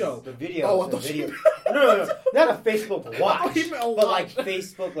movies. the show. The video. Oh, I the thought video. you- No, not a Facebook Oh, Watch, you meant a but like watch.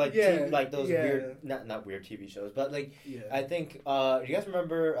 Facebook, like Yeah, TV, like those yeah. weird, not weird TV shows, but like Yeah. I think. Do you guys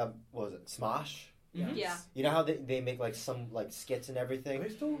remember? What was it Smosh? Mhm. Yeah. You know how they make like some like skits and Are everything. they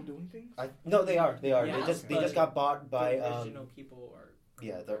still doing things? No, they are. Yeah, they just but got bought by the original people are.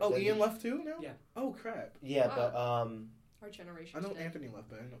 yeah. Oh, Ian left too now. Yeah. Oh crap. Yeah, Wow. but Our generation. I know Anthony left,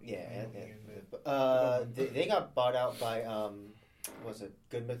 but I know. yeah, I know and, Ian, but- they got bought out by what was it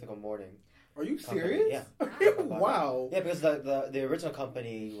Good Mythical Morning? Are you Company, serious? yeah. Wow. Yeah, because the original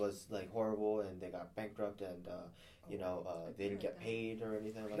company was like horrible and they got bankrupt and they didn't get paid or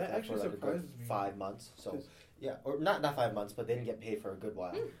anything like That that, actually for like a good surprises me. 5 months. So 'Cause- yeah, or not 5 months, but they didn't get paid for a good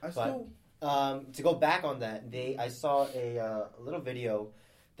while. I still. To go back on that, I saw a little video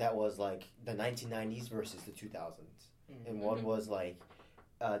that was like the 1990s versus the 2000s, and one Mhm. was like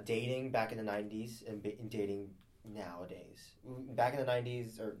dating back in the 90s and dating nowadays. Back in the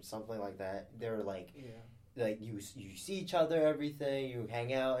 90s or something like that, they were like you see each other, everything, you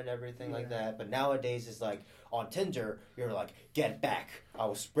hang out and everything like Yeah. that. But nowadays it's like on Tinder, you're like, get back, I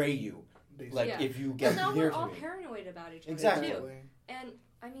will spray you. Basically. Like Yeah. if you Well, get now near we're to all me. paranoid about each other Exactly. too. And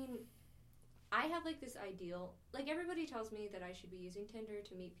I mean, I have like this ideal. Like everybody tells me that I should be using Tinder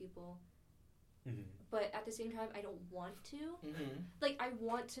to meet people, Mhm. but at the same time, I don't want to. Mm-hmm. Like I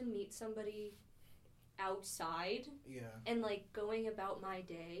want to meet somebody outside Yeah. and like going about my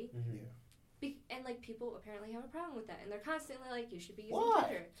day. Mhm. Yeah. And like people apparently have a problem with that, and they're constantly like, "You should be using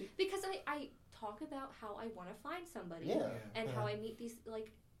Why? Tinder," because I talk about how I want to find somebody Yeah. and how I meet these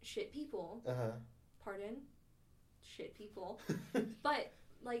like shit people. Uh-huh. Pardon, shit people. But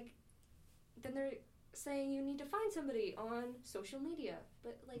like, then they're saying you need to find somebody on social media,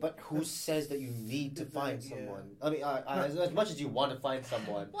 but like. But who says that you need to find Yeah. someone? I mean, as much as you want to find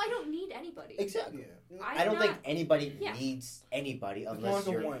someone. Well, I don't need anybody. Exactly. Yeah. I don't think anybody Yeah. needs anybody more unless like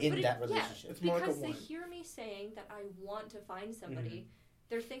a you're want. in But that yeah, relationship. It's more like a because they want. hear me saying that I want to find somebody,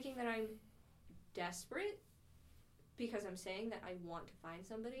 they're thinking that I'm desperate because I'm saying that I want to find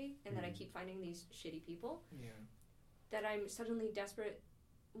somebody and that I keep finding these shitty people. Yeah. That I'm suddenly desperate.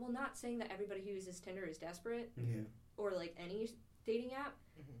 Well, not saying that everybody who uses Tinder is desperate Yeah. or like any dating app,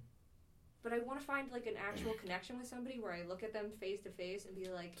 Mhm. but I want to find like an actual connection with somebody where I look at them face to face and be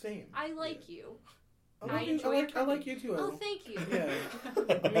like, Same. I like you. I I like you. enjoy I like you too. Oh, Ella. thank you. Yeah.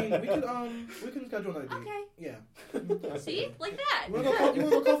 I mean, we can schedule another date. Okay. Yeah. See? Like that. You wanna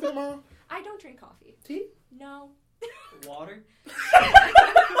go coffee tomorrow? I don't drink coffee. Tea? No. Water?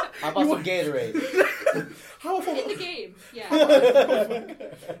 How about some Gatorade? How about In the game. Yeah.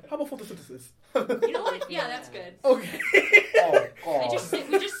 How about photosynthesis? You know what? Yeah, that's good. Okay. Oh, We God. just sit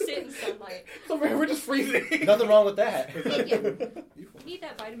in sunlight. So we're just freezing. Nothing wrong with that. Thank you. Need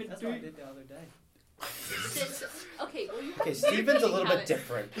that vitamin That's D. what I did the other day. Okay, well you Okay, Steven's a little bit habit.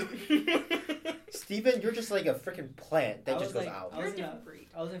 different. Steven, you're just like a freaking plant that I just was goes like- out. I You're a was in different breed.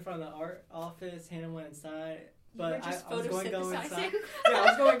 I was in front of the art office, Hannah went inside, You but were just I was going to go photosynthesizing. inside. Yeah, I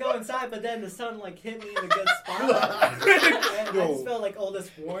was going to go inside, but then the sun like hit me in a good spot. And I Yo. just felt like all this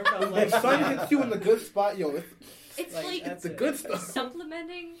warmth. I was When like, the sun hits you in the good spot, yo, It's Like, like that's it's the it. good stuff.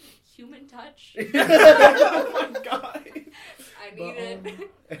 supplementing human touch. Oh my god. I need But,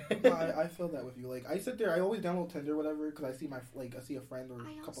 it. No, I feel that with you. Like I sit there, I always download Tinder or whatever because I see I see a friend or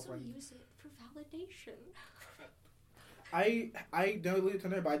I a couple also friends. use it for validation. I downloaded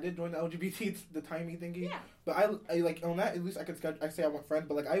Tinder, but I did join the LGBT the timey thingy. Yeah. But I like on that at least I could schedule. I say I want friends,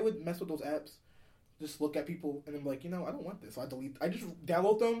 but like I would mess with those apps, just look at people and then be like, I don't want this, so I delete. I just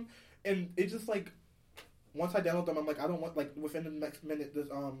download them, and it's just like once I download them, I'm like I don't want like within the next minute, this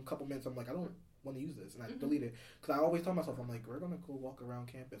couple minutes, I'm like I don't want to use this, and I delete it because I always tell myself I'm like we're gonna go walk around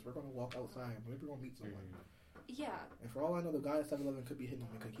campus, we're gonna walk outside, maybe we're gonna meet someone. Yeah. And for all I know, the guy at 7-Eleven could be hitting me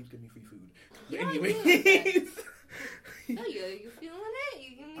because he keeps giving me free food. But You're not anyways, No, you feeling it?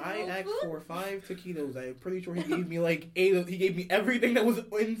 You can I go asked food? for 5 taquitos. I'm pretty sure he gave me like 8. He gave me everything that was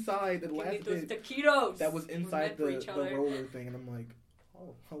inside the Give me last those bit taquitos. that was We're inside meant for each the other. roller thing, and I'm like,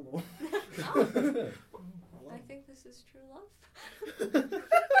 oh, hello. I think this is true love.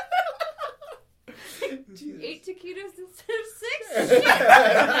 Jesus. 8 taquitos instead of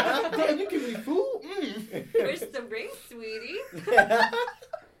 6. Damn, you give me food? Mm. Where's the ring, sweetie?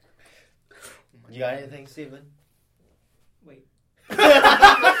 You got anything, Steven? wait.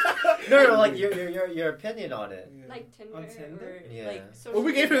 No, like your opinion on it. Yeah. Like Tinder, On Tinder? or Yeah. like social Well,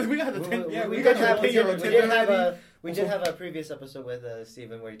 we got the We- 10. yeah, we we got did your have opinion on we Tinder. did have a previous episode with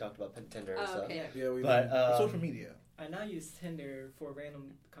Steven where he talked about Tinder and Oh, stuff. okay. Yeah. Yeah, we But, did. Social media. I now use Tinder for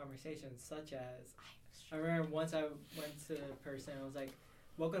random conversations, such as I remember once I went to a person and I was like,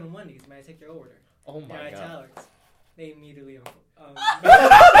 "Welcome to Wendy's. May I take your order?" Oh In my god. italics. They immediately. That's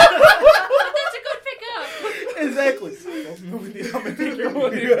a good pickup. Exactly. I'm gonna take your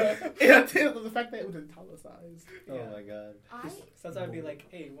order. Yeah, the fact that it was italicized. Oh Yeah. my god. Sometimes I'd be like,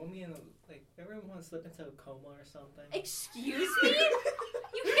 "Hey, want me in like, everyone want to slip into a coma or something?" Excuse me?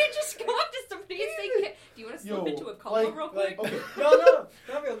 You can't just go up to somebody and say, "Do you want to slip Yo, into a coma like- real quick?" Okay.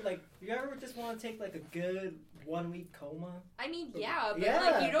 No, real. Like, you ever just want to take like a good 1 week coma? I mean, yeah, but Yeah.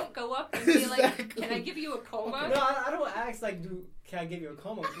 like you don't go up and be like, Exactly. "Can I give you a coma?" No, I don't ask like, can I give you a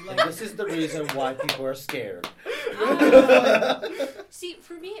coma? Like, This is the reason why people are scared. See,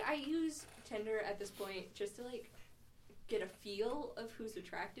 for me, I use Tinder at this point just to like get a feel of who's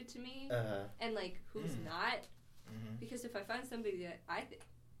attracted to me Uh-huh. and like who's not. Because if I find somebody that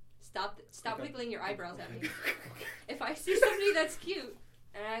stop Okay. wiggling your eyebrows at me. If I see somebody that's cute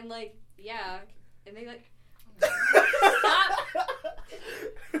and I'm like, yeah, and they like, stop.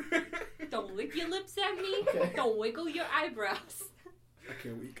 Don't lick your lips at me. Okay. Don't wiggle your eyebrows. I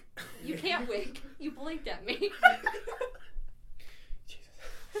can't weak. You can't wig. You blinked at me.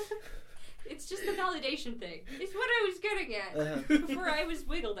 It's just the validation thing. It's what I was getting at Uh-huh. before I was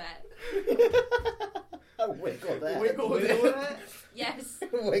wiggled at. Wiggle that. Wiggle that. Yes.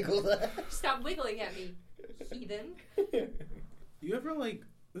 Wiggle that. Stop wiggling at me, heathen. You ever like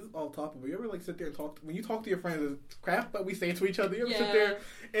this is all topical? You ever like sit there and talk when you talk to your friends? The crap that we say to each other. You ever sit there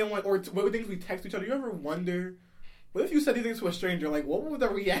and like, or what things we text each other? You ever wonder, what if you said these things to a stranger? Like, what would the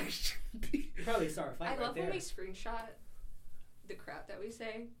reaction be? you probably start a fight I right love there. when we screenshot the crap that we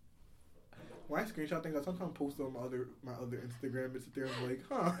say. When I screenshot things, I sometimes post on my other Instagram and sit there and be like,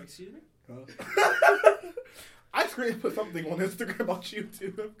 huh? Excuse me? Huh? I put something on Instagram about you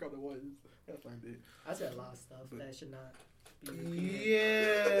too. I forgot what it was. I find it. I said a lot of stuff that should not be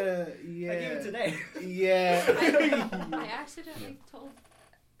repeated. Yeah. Like even today. Yeah. I accidentally told,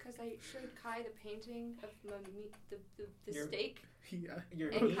 because I showed Kai the painting of my meat, the Your- steak, Yeah.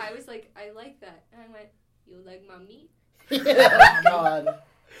 and Kai was like, I like that. And I went, you like my meat? Oh God.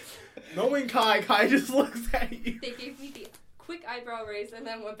 Knowing Kai just looks at you. They gave me the quick eyebrow raise and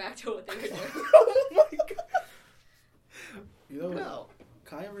then went back to what they were doing. Oh my god. You know, No.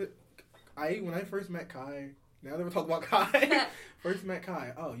 Kai, when I first met Kai, now that we're talking about Kai, first met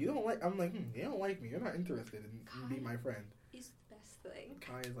Kai, oh, you don't like, I'm like, you don't like me, you're not interested in being my friend. He's the best thing.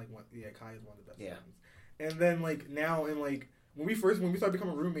 Kai is like one, Kai is one of the best Yeah. friends. And then like now and like, when we started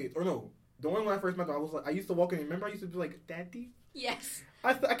becoming roommates, or no, the one when I first met her, I was like, I used to walk in, remember I used to be like, Daddy? Yes.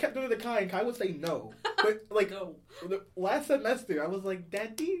 I kept doing it to Kai, and Kai would say no. But like, No. the last semester, I was like,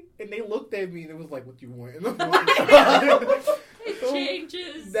 Daddy? And they looked at me and it was like, what you want? And I'm It So,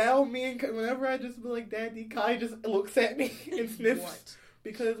 changes. now me and Kai, whenever I just be like, Daddy, Kai just looks at me and sniffs. What?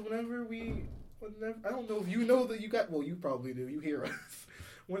 Because whenever I don't know if you know that you got, well, you probably do, you hear us.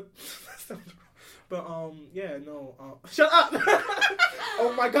 What? But, yeah, no, shut up!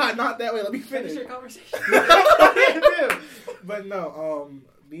 Oh my god, not that way, let me finish. Finish your conversation. But no,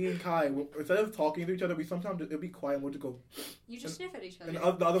 me and Kai, instead of talking to each other, we sometimes, it'll be quiet and we'll just go, You just sniff at each other. and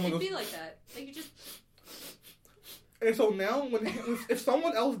the other one You'd goes, be like that. Like you just. and so now, if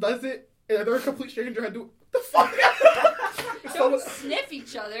someone else does it, and they're a complete stranger, I do, the fuck? If Don't someone- sniff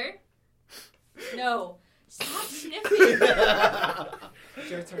each other. No. Stop sniffing. It's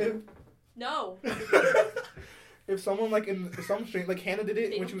your turn. No. if someone like if some stranger, like Hannah did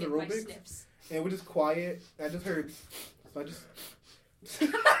it They when she was don't get my aerobics, sniffs. and it was just quiet, and I just heard, so I just,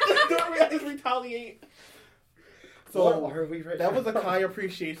 I just retaliate. So What are we right that was a now? Kai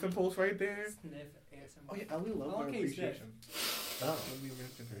appreciation post right there. Sniff ASMR. Oh yeah, Ellie loves How her long can you sniff? appreciation. Oh. When we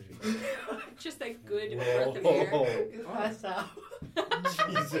mentioned her, she- Just a good Whoa. breath of air. It's passed out.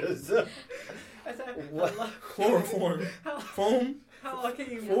 Jesus. I said, What? how long- Chloroform. How, Foam. how long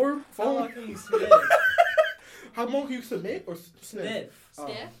can you Foam. How long Foam. can you sniff? How long can you submit or sniff? Sniff. Oh.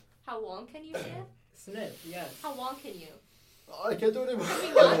 Sniff? How long can you sniff? Sniff. Yes. How long can you? Oh, I can't do it anymore. Can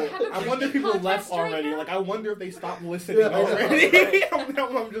we not have a I wonder if breathing people left contest right already. now? Like, I wonder if they stopped listening Yeah, I know. already.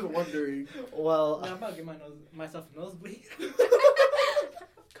 I'm just wondering. Well, Now I'm about to give myself a nosebleed.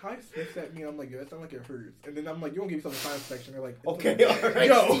 Kai sniffs at me, and I'm like, yo, that sounds like it hurts. And then I'm like, you don't give yourself a science section. They're like, okay, all right.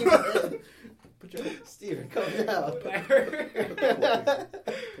 Yo. Steven. Put your Steven, calm down. Take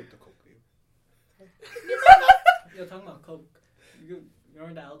the coke, dude. Yo, talking about Coke. You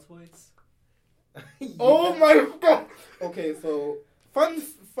remember the Altoids? Oh my god. Okay, so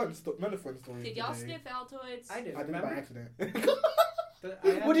another fun story. Did y'all today. sniff Altoids? I did. I did it by Remember? accident.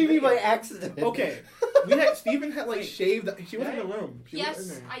 What do you mean by accident? Okay, Steven had like shaved. She was in the room. She was in Yes,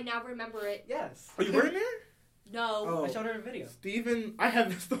 there. I now remember it. Yes. Oh, you were in there? No. Oh. I showed her a video. Steven, I have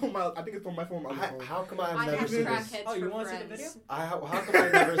this on my. I think it's on my phone. How come I've I never have seen this? crackheads Oh, you for wanna see the friends. video? How come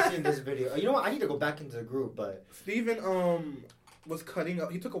I've never seen this video? You know what? I need to go back into the group, but Steven was cutting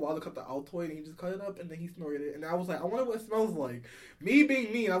up. He took a while to cut the Altoid, and he just cut it up, and then he snorted it. And I was like, I wonder what it smells like. Me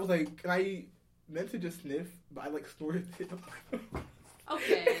being me, I was like, and I meant to just sniff, but I like snorted it.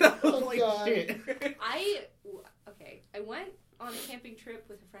 Okay. I was Oh, like, God. shit. I went on a camping trip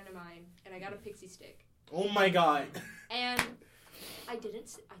with a friend of mine, and I got a pixie stick. Oh my god. And I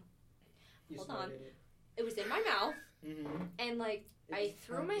didn't. You Hold on. snorted it. It was in my mouth, Mm-hmm. and like I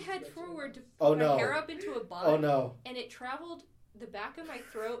threw my head forward to Oh, put my no. hair up into a bun, oh no. and it traveled the back of my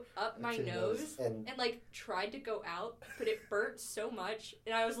throat up my That's your nose. And And like tried to go out, but it burnt so much,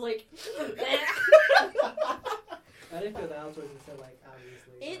 and I was like, I didn't feel the Altoids until like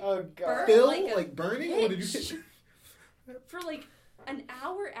obviously. It oh god. burnt. Bill, Like a like burning, or did you? bitch. For like an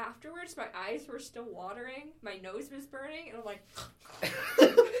hour afterwards, my eyes were still watering, my nose was burning, and I'm like,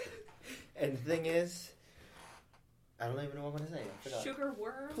 And the thing is, I don't even know what I'm gonna say. I forgot. sugar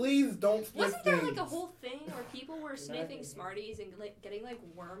worms. Please don't sniff Wasn't there things. like a whole thing where people were sniffing Nothing. Smarties and like getting like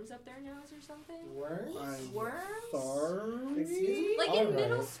worms up their nose or something? Worms? I'm Worms? sorry. Excuse me? Like in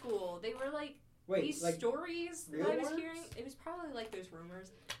middle Alright. school, they were like Wait, these like stories that real I was worms? hearing. It was probably like those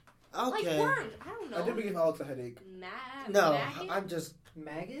rumors, Okay. like worms. I don't know. I did give Alex a headache. No, maggot? I'm just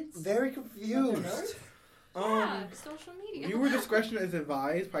maggots? very Up their confused. nose? Yeah, social media. Viewer discretion is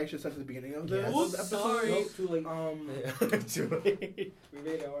advised. Probably should have said at the beginning of this Yes. episode. Nope, too late. Too late. We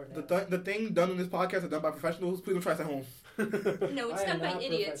made our The thing done in this podcast is done by professionals. Please don't try this at home. No, it's I am done by not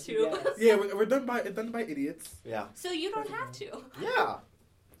idiots professional, too. yes. Yeah, it's done by idiots. Yeah. So you don't have to. Yeah.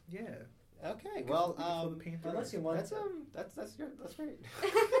 Yeah. Okay, well, unless you want that's to. that's good. That's great.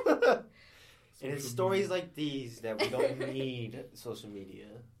 And it's stories like these that we don't need social media.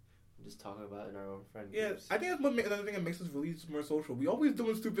 We just talk about in our own friend Yeah, groups. I think that's another thing that makes us really more social. We always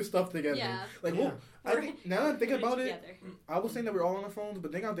doing stupid stuff together. Yeah. Like, Yeah. well, I think now that I'm thinking about it, Together. I was saying that we're all on our phones,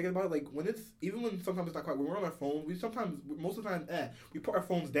 but then I'm thinking about it, like when it's even when sometimes it's not quite when we're on our phone, most of the time we put our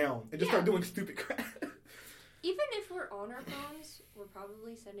phones down and just Yeah. start doing stupid crap. Even if we're on our phones, we're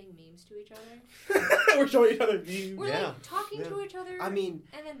probably sending memes to each other. We're showing each other memes. We're Yeah. like talking to each other. I mean,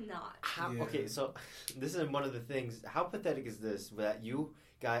 and then not. Yeah. okay, so this is one of the things. How pathetic is this that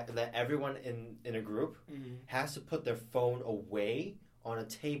that everyone in a group Mm-hmm. has to put their phone away on a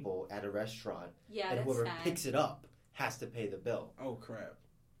table at a restaurant, Yeah, and that's whoever sad. picks it up has to pay the bill. Oh crap!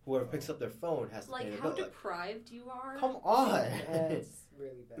 Whoever picks up their phone has to pay Like the how bill. deprived you are. Come on. That's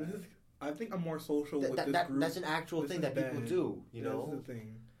really bad. This is, I think I'm more social with this group. That's an actual This thing is that people bad. do, you know? This is the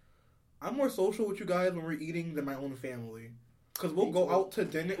thing. I'm more social with you guys when we're eating than my own family. Cause we'll Me go too. out to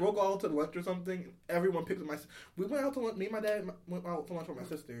dinner, we'll go out to lunch or something. Everyone picks up we went out to lunch. Me and my dad went out to lunch with my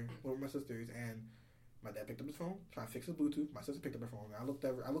sister, with my sisters, and my dad picked up his phone, trying to fix his Bluetooth. My sister picked up her phone. I looked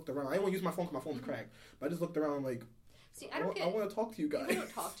around. I didn't want to use my phone because my phone's cracked. But I just looked around like, See, I don't get. I want to talk to you guys. People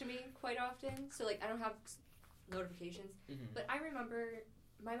don't talk to me quite often, so like I don't have notifications. Mhm. But I remember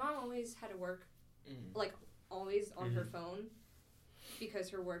my mom always had to work, Mhm. like always on her Mhm. phone, because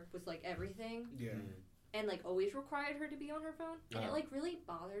her work was like everything, Yeah. and like always required her to be on her phone, and it Uh-huh. like really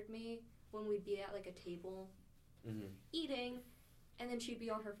bothered me when we'd be at like a table Mm-hmm. eating, and then she'd be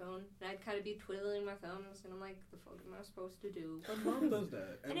on her phone, and I'd kind of be twiddling my thumbs, and I'm like, the fuck am I supposed to do? My mom does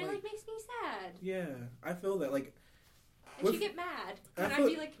that, And it like makes me sad. yeah, I feel that like. And With- she'd get mad. I And I'd feel-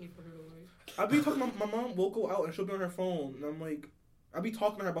 be like, can you put it away? I'll be talking. My mom will go out and she'll be on her phone, and I'm like, I'll be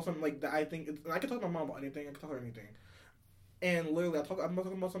talking to her about something like that. I think and I can talk to my mom about anything. I can talk to her anything. And literally, I'm talking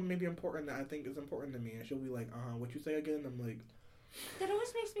about something maybe important that I think is important to me, and she'll be like, what you say again? I'm like, That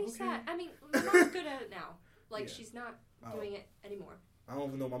always makes me Okay. sad. I mean, my mom's good at it now. Like, Yeah. she's not oh, doing it anymore. I don't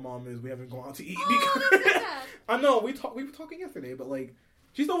even know who my mom is. We haven't gone out to eat Oh, because that's so sad. I know we were talking yesterday, but like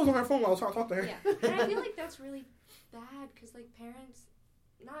she still was on her phone while I was trying to talk to her. Yeah. And I feel like that's really bad because, like, parents,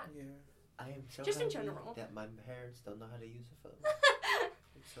 not. Yeah. I am so Just in happy general. that my parents don't know how to use a phone.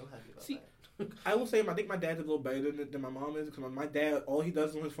 I'm so happy about See, that. I will say I think my dad's a little better than my mom is because my dad, all he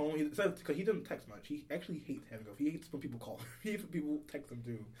does on his phone, because he doesn't text much. He actually hates having a phone. He hates when people call him. He hates when people text him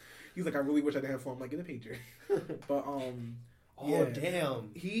too. He's like, I really wish I didn't have a phone. I'm like, get a pager. But Oh yeah. damn!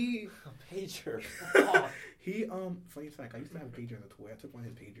 he A pager. Oh, he funny fact, I used to have a pager as a toy. I took one of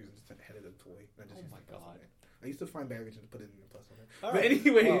his pagers and just had it as a toy. And I just Oh used my to press on God. it. I used to find baggage and put it in the plus on it. all But right.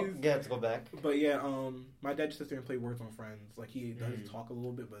 anyways, Well, yeah, let's go back. but yeah, my dad just sits there and play Words on Friends. Like he does Mm. talk a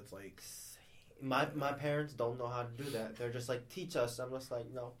little bit, but it's like My parents don't know how to do that. They're just like, teach us. I'm just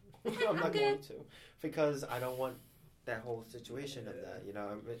like, no, I'm not Okay. going to, because I don't want that whole situation of that, you know.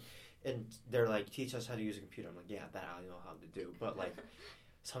 And they're like, teach us how to use a computer. I'm like, yeah, that I know how to do. But like,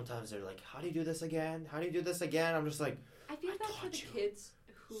 sometimes they're like, how do you do this again? How do you do this again? I'm just like, I feel I bad for taught the you kids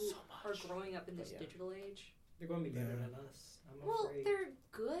who so are much. growing up in this But yeah. digital age. They're going to be better Yeah. than us. I'm Well, afraid. they're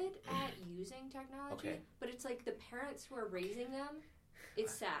good at using technology, Okay. but it's like the parents who are raising them.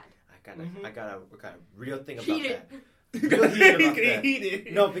 It's sad. Mhm. I got a real thing about Heat that. it. Real heated about He that.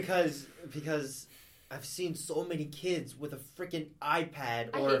 heated. No, because I've seen so many kids with a freaking iPad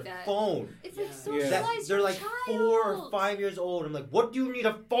I or hate a that. phone. It's like Yeah. socialize Yeah. They're your like child. 4 or 5 years old. I'm like, what do you need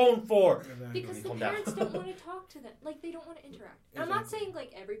a phone for? Because the Calm down. parents don't want to talk to them. Like, they don't want to interact. And I'm not Exactly. saying,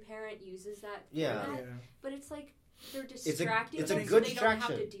 like, every parent uses that Yeah. format, Yeah. but it's like they're a- distracting it's a them good so they don't have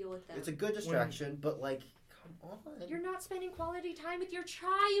distraction. to deal with them. It's a good distraction, but like, come on. You're not spending quality time with your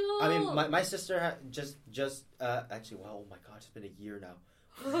child. I mean, my sister just actually, wow, oh my god, it's been a year now.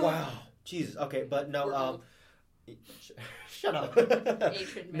 Wow, Jesus. Okay, but We're no, old. shut up.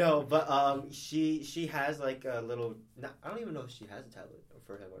 Ancient man. No, but she has like a little. I don't even know if she has a tablet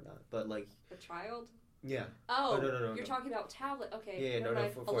for him or not. But like, A child? yeah. Oh, no. you're talking about tablet. Okay. Yeah, never no,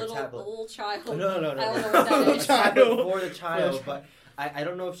 mind. for a a little tablet. old child. No. I don't know what that A is. child. For the child, child. but I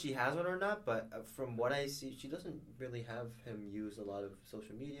don't know if she has one or not. But from what I see, she doesn't really have him use a lot of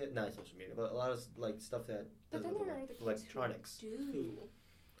social media. Not social media, but a lot of like stuff that But then doesn't there are look the kids electronics. who do.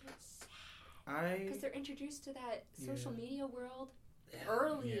 Because they're introduced to that social media world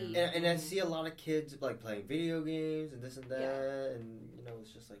early. Yeah. And I see a lot of kids like playing video games and this and that, and you know,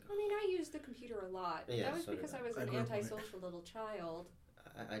 it's just like I mean, I used the computer a lot. Yeah, That was so did because I. I was I an grew up on it. antisocial little child.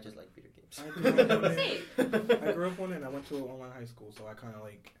 I just like video games. I grew up on Same. I grew up on it and I went to an online high school, so I kind of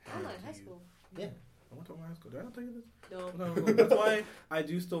like. had Online to high use- school. I went to online high school. Did I not tell you this? No. No. That's why I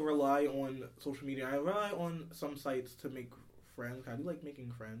do still rely on social media. I rely on some sites to make friends. I do like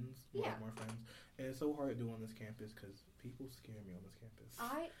making friends. Yeah. More friends. And it's so hard to do on this campus because people scare me on this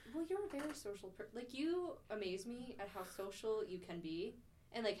campus. Well, you're a very social like, you amaze me at how social you can be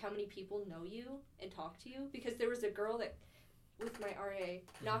and, like, how many people know you and talk to you. Because there was a girl that, with my RA,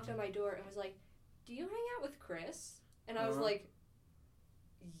 knocked on my door and was like, do you hang out with Chris? And I was like,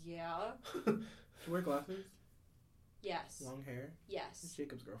 yeah. Do you wear glasses? Yes. Long hair? It's Yes.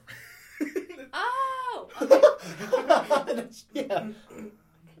 Jacob's girlfriend. Oh! Okay. Yeah.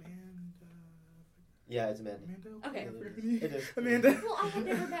 Yeah, it's Amanda. Amanda? Okay. It is. Amanda. Well, I had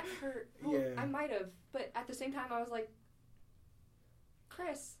never met her. Well, Yeah. I might have. But at the same time, I was like,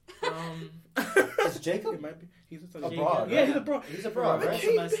 Chris. It's Jacob? It might be. He's a Jacob. Abroad, Yeah, right? he's abroad. He's abroad, I right?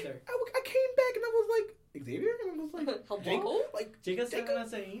 came Semester. back- I came back and I was like, Xavier? And I was like, Hello? Jacob? Like, Jacob sent Jacob?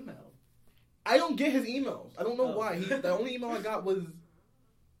 us an email. I don't get his emails. I don't know Oh. why. The only email I got was,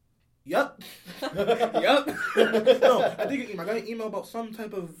 yup. Yup. No, I didn't get an email. I got an email about some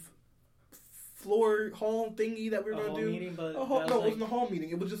type of floor hall thingy that we A were whole going to do. meeting, but A hall, that no, was it wasn't a hall meeting.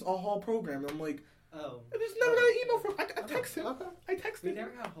 It was just a hall program. And I'm like, oh, I just never got an email from. I texted him. Okay. I texted we him. never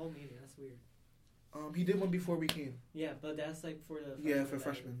got a whole meeting. That's weird. He did one before we came. Yeah, but that's like for the Yeah, for that-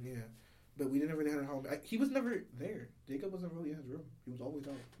 freshmen. Yeah, but we didn't really have a home. He was never there. Jacob wasn't really in his room. He was always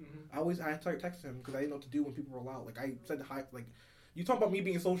out. Mhm. I started texting him because I didn't know what to do when people were out. Like I said hi. Like you talk about me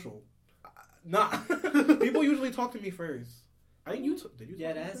being social. Nah, people usually talk to me first. I think did you? Yeah,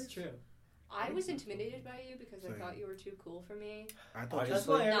 talk to me that's first? true. I was intimidated by you because I Same. thought you were too cool for me. I thought That's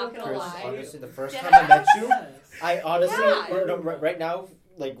you why Not everyone gonna prefers lie. you. Honestly, the first Yes. time I met you, Yes. I honestly,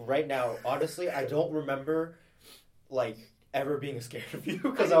 Yeah. right now, honestly, I don't remember, like, ever being scared of you. I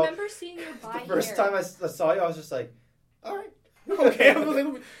Because remember seeing your the bi first hair. time I saw you, I was just like, all right. okay.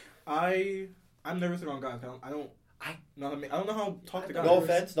 I'm nervous around guys. I don't know what I mean. I don't know how to talk to guys.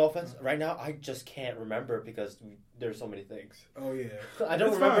 No offense. Right now, I just can't remember because there's so many things. Oh yeah. I don't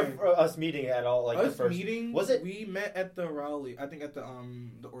It's remember fine. us meeting at all. Like Us the first meeting. was it? We met at the rally. I think at the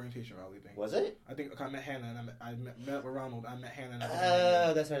orientation rally thing. Was it? I think I met Hannah and I met with Ronald. I met Hannah.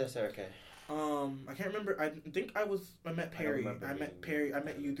 And That's right. Okay. I can't remember. I think I met Perry. remember I met meeting Perry. I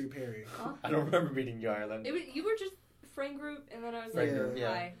met you through Perry. Huh? I don't remember meeting you, Ireland. You were just friend group, and then I was Friend like, group, yeah.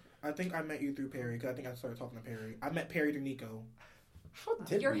 hi. I think I met you through Perry because I think I started talking to Perry. I met Perry through Nico. How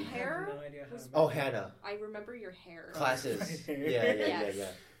did Your we? hair I have no idea how was- to Oh, remember. Hannah. I remember your hair. Classes. Yeah, Yes.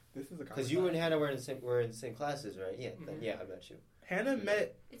 This is a Because you and Hannah were in the same classes, right? Yeah. Then, Mhm. yeah, I met you. Hannah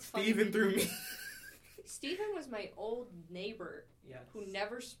met It's funny. Steven through me. Steven was my old neighbor Yes. who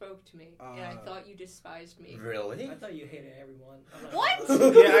never spoke to me, and I Uh, thought you despised me. Really? I thought you hated everyone. I'm like,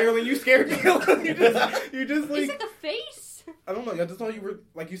 What? Yeah, Ireland, you scared me. you just Is like it the face? I don't know. I just thought you were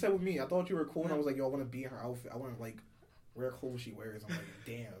like you said with me. I thought you were cool, and I was like, yo, I want to be in her outfit. I want to like wear clothes she wears. I'm like,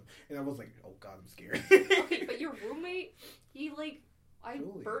 damn. And I was like, oh god, I'm scared. Okay, but your roommate, I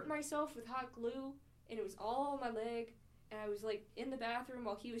Julie. burnt myself with hot glue, and it was all on my leg, and I was like in the bathroom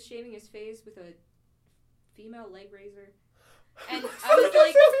while he was shaving his face with a female leg razor. And I was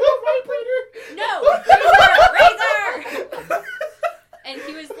like, no, razor! And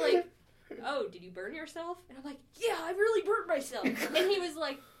he was like, oh, did you burn yourself? And I'm like, yeah, I really burnt myself. And he was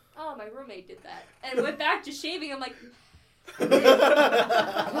like, oh, my roommate did that. And went back to shaving. I'm like,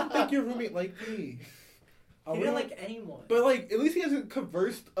 I don't think your roommate liked me. He didn't like anyone. But like, at least he hasn't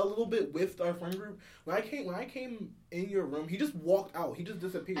conversed a little bit with our friend group. When I came in your room, he just walked out. He just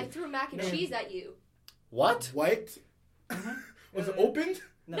disappeared. I threw mac and No. cheese at you. What? What? Was it opened?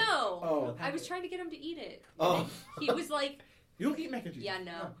 No. Oh. I was trying to get him to eat it. Oh. He was like, You don't eat mac and cheese. yeah,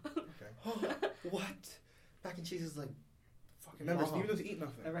 no. Okay. What? Mac and cheese is like fucking Remember, bomb. Steven doesn't eat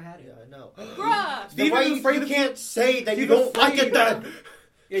nothing. Never had it. Yeah, I know. Bruh! Then why Steven's afraid you of- can't say that you He's don't like afraid. it then?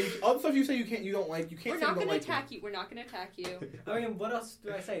 Yeah, all the stuff you say you don't like. You can't We're say not you don't gonna like attack you. We're not gonna attack you. I mean, what else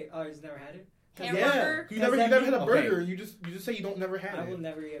do I say? Oh, he's never had it? it. Hamburger. Yeah, you never Does that had a mean- burger. You just say you don't never had I will it.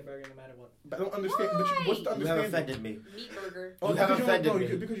 never eat a burger no matter what. But I don't understand. But what's the You have understanding? offended me. Meat burger. Oh, You have because don't- offended no,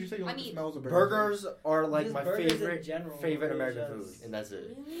 me. because you say you don't I like the mean- smells of burgers. Burgers are like Just my burgers in favorite general, favorite they're American just- food, and that's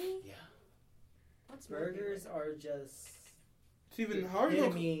it. Really? Yeah. What's my Burgers favorite? are just Steven, the how are you?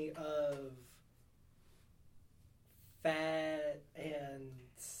 epitome of fat and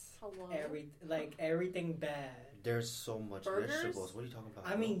Hello? everything bad. There's so much Burgers? vegetables. What are you talking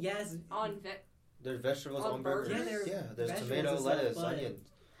about? I mean, yes, On there's vegetables on on burgers. burgers? Yeah, there's vegetables tomato, and stuff, lettuce, but- onions.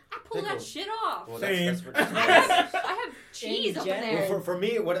 I pull that Pickles. shit off. Well, Same. that's what I have cheese up in general- there. Well, for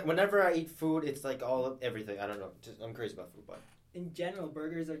me, whenever I eat food, it's like all of everything. I don't know. I'm crazy about food, but in general,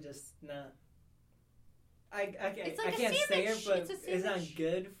 burgers are just not It's like I a can't say it, sandwich. but It's a it's not sandwich.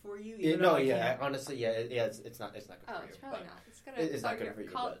 good for you. Yeah, even no, though I yeah, can't- honestly, yeah, it's not good Oh, for it's you. probably but- not. It's gonna It's not clog good your, for you,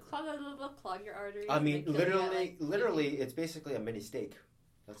 clog your arteries. I and mean, then kill you at, literally, it's basically a mini steak.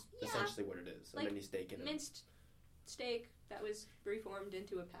 That's Yeah, essentially what it is. A like mini steak in it. minced steak that was reformed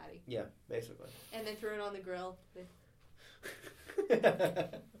into a patty, Yeah, basically. and then thrown on the grill. With, Yeah,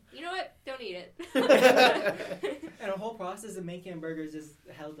 you know what? Don't eat it. And the whole process of making burgers is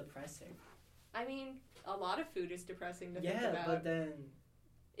hell depressing. I mean, a lot of food is depressing to think Yeah, about. but then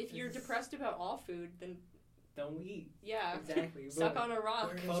If you're it's- depressed about all food, then don't eat. yeah, Exactly. suck on a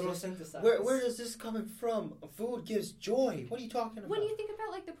rock. Photosynthesize. where is this coming from? Food gives joy. What are you talking about? When you think about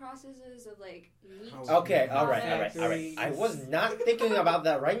like the processes of like meat, Okay, all right. Factories. I was not thinking about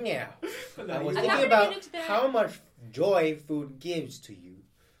that right now. I was I'm not thinking gonna about get into that. how much joy food gives to you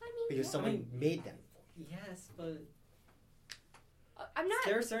I mean, because yeah. someone made them. Yes, but I'm not.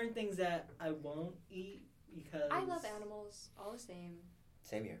 there are certain things that I won't eat because I love animals, all the same,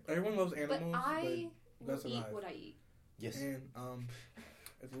 Same here. Everyone loves but animals, I but will gotta eat survive. what I eat. Yes. And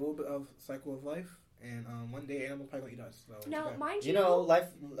it's a little bit of cycle of life, and one day animals probably gonna eat us. So Now, okay. mind You know, life.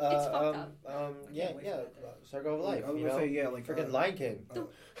 It's fucked up. Yeah, can't wait yeah. for that. Circle of life. I was You gonna know, say yeah, like freaking Lion King. the way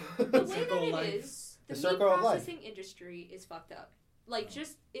that Circle of it life. is, the The meat circle of life. processing industry is fucked up. Like,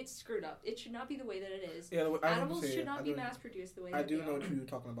 just it's screwed up. It should not be the way that it is. Yeah, I was gonna Animals say, should not I be do- mass produced the way I that do they know are. what you're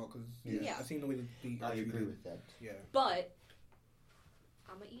talking about because Yeah. I've seen the way that they I agree with that. Yeah, But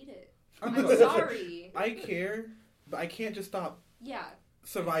I'm gonna eat it. I'm I'm sorry. I care, but I can't just stop Yeah,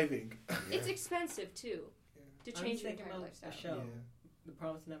 surviving. it's expensive too to I'm change your thinking entire about lifestyle. a show, Yeah. The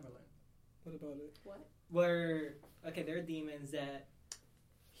Promised Neverland, What about it? What? where there are demons that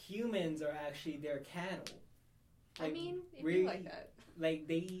humans are actually their cattle. I mean, it'd really- be like that. Like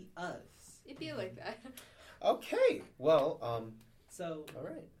they eat us. It'd be like that. Okay. Well, So all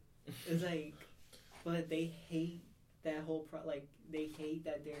right. it's like, but they hate that whole they hate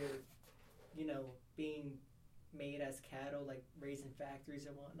that they're, being made as cattle, like raised in factories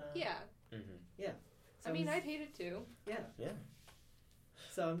and whatnot. Yeah. Mm-hmm. So I mean, I'm I'd hate it too,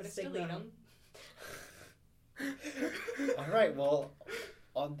 so I'm but I just still thinking, eat them. All right. Well,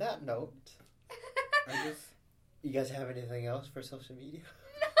 on that note, I just. you guys have anything else for social media?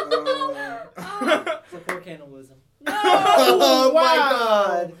 support cannibalism. No! Oh my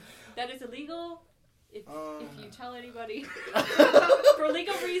God! That is illegal. If Uh, you tell anybody for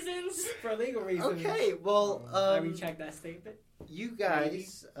legal reasons. For legal reasons. Okay. Well, I retract that statement. you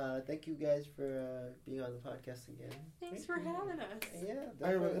guys, thank you guys for being on the podcast again. Thanks for having us. Yeah,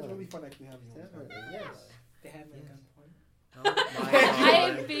 It's really fun actually having you. on. Definitely, yes. They have me at Yes. gunpoint. Oh, I my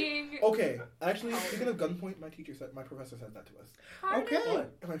am being Okay, actually, speaking of gunpoint, my professor said that to us. hard. Okay.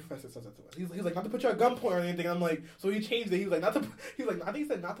 My professor says that to us. He's like, not to put you at gunpoint or anything. I'm like, so he changed it. He was like, I think he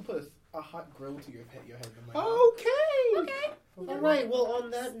said not to put a hot grill to your head. I'm like, Okay. Okay. All right. Well, on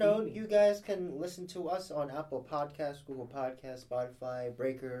that note, you guys can listen to us on Apple Podcasts, Google Podcasts, Spotify,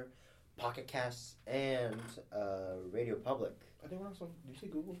 Breaker, Pocket Casts, and Radio Public. I think we're on some. Did you say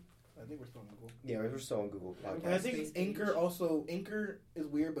Google? I think we're still on Google. Yeah, we're still on Google And I Podcasts. think Anchor is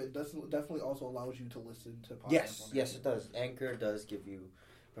weird, but it definitely also allows you to listen to podcasts. Yes, on yes, Anchor. it does. Anchor does give you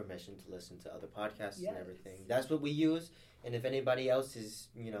permission to listen to other podcasts Yes. and everything. That's what we use. And if anybody else is,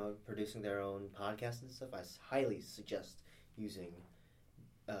 producing their own podcast and stuff, I highly suggest using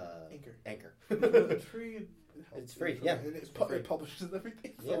Anchor. Anchor. It's free. It helps. It's free, yeah. And It's free. it publishes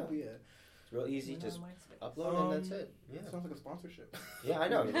everything. Yeah. So, yeah. It's real easy. Went Just on MySpace. upload and that's it. Yeah. It sounds like a sponsorship. Yeah, I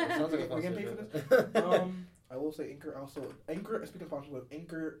know. It sounds like a We getting paid sponsorship. I will say Anchor speaking of sponsorship,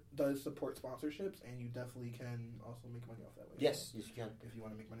 Anchor does support sponsorships, and you definitely can also make money off that way. Yes, So yes, you can. if you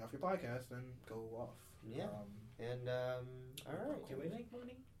want to make money off your podcast, then go off. Yeah. And all right. Do we make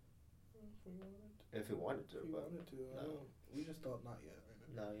money? If we wanted to, If you but wanted to, no. we just thought not yet.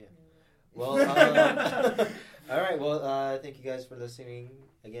 no, yeah. Well, all right. Well, thank you guys for listening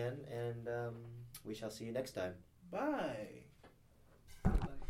again, and we shall see you next time. Bye.